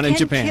Taiwan and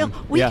Japan.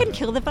 We can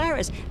kill the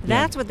virus.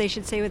 That's what they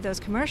should say with those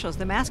commercials,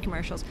 the mask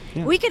commercials.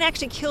 Yeah. We can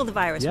actually kill the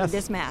virus with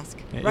this mask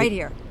right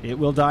here. It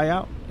will die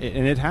out,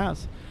 and it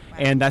has. Wow.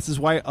 And that's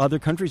why other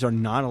countries are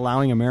not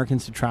allowing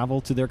Americans to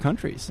travel to their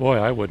countries. Boy,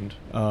 I wouldn't.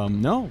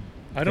 No.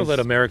 I don't let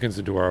Americans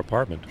into our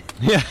apartment.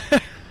 Yeah.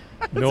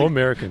 No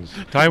Americans.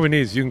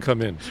 Taiwanese, you can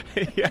come in.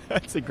 Yeah,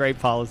 that's a great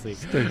policy.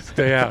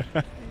 Stay out.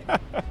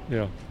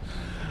 Yeah.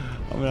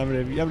 I'm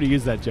going to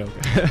use that joke.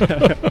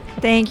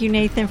 Thank you,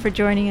 Nathan, for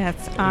joining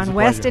us on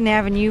Weston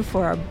Avenue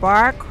for a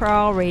Bar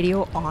Crawl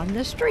Radio on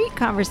the Street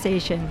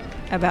conversation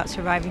about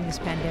surviving this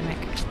pandemic.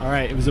 All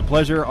right. It was a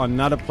pleasure on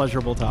not a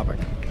pleasurable topic.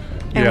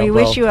 And we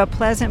wish you a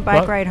pleasant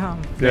bike ride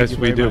home. Yes,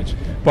 we do.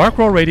 Bar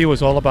Crawl Radio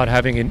is all about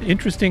having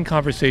interesting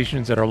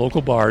conversations at our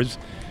local bars,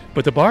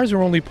 but the bars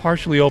are only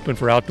partially open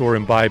for outdoor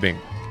imbibing.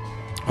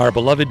 Our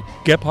beloved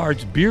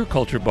Gephardt's Beer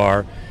Culture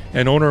Bar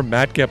and owner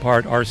Matt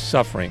Gephardt are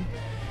suffering.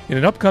 In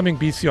an upcoming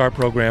BCR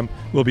program,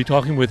 we'll be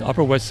talking with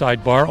Upper West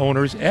Side bar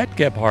owners at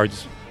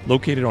Gephardt's,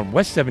 located on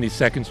West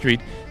 72nd Street,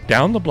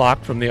 down the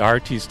block from the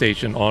RT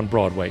station on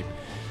Broadway.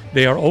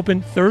 They are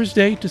open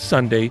Thursday to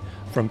Sunday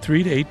from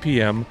 3 to 8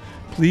 p.m.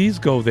 Please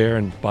go there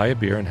and buy a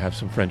beer and have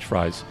some French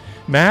fries.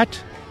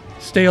 Matt,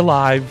 stay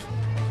alive.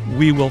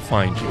 We will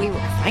find you. We will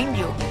find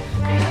you.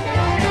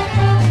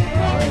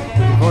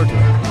 Looking forward to it.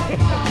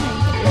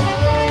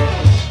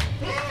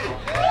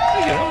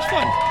 Yeah, that was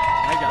fun.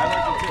 I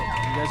liked it too.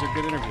 You guys are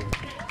good interviewers.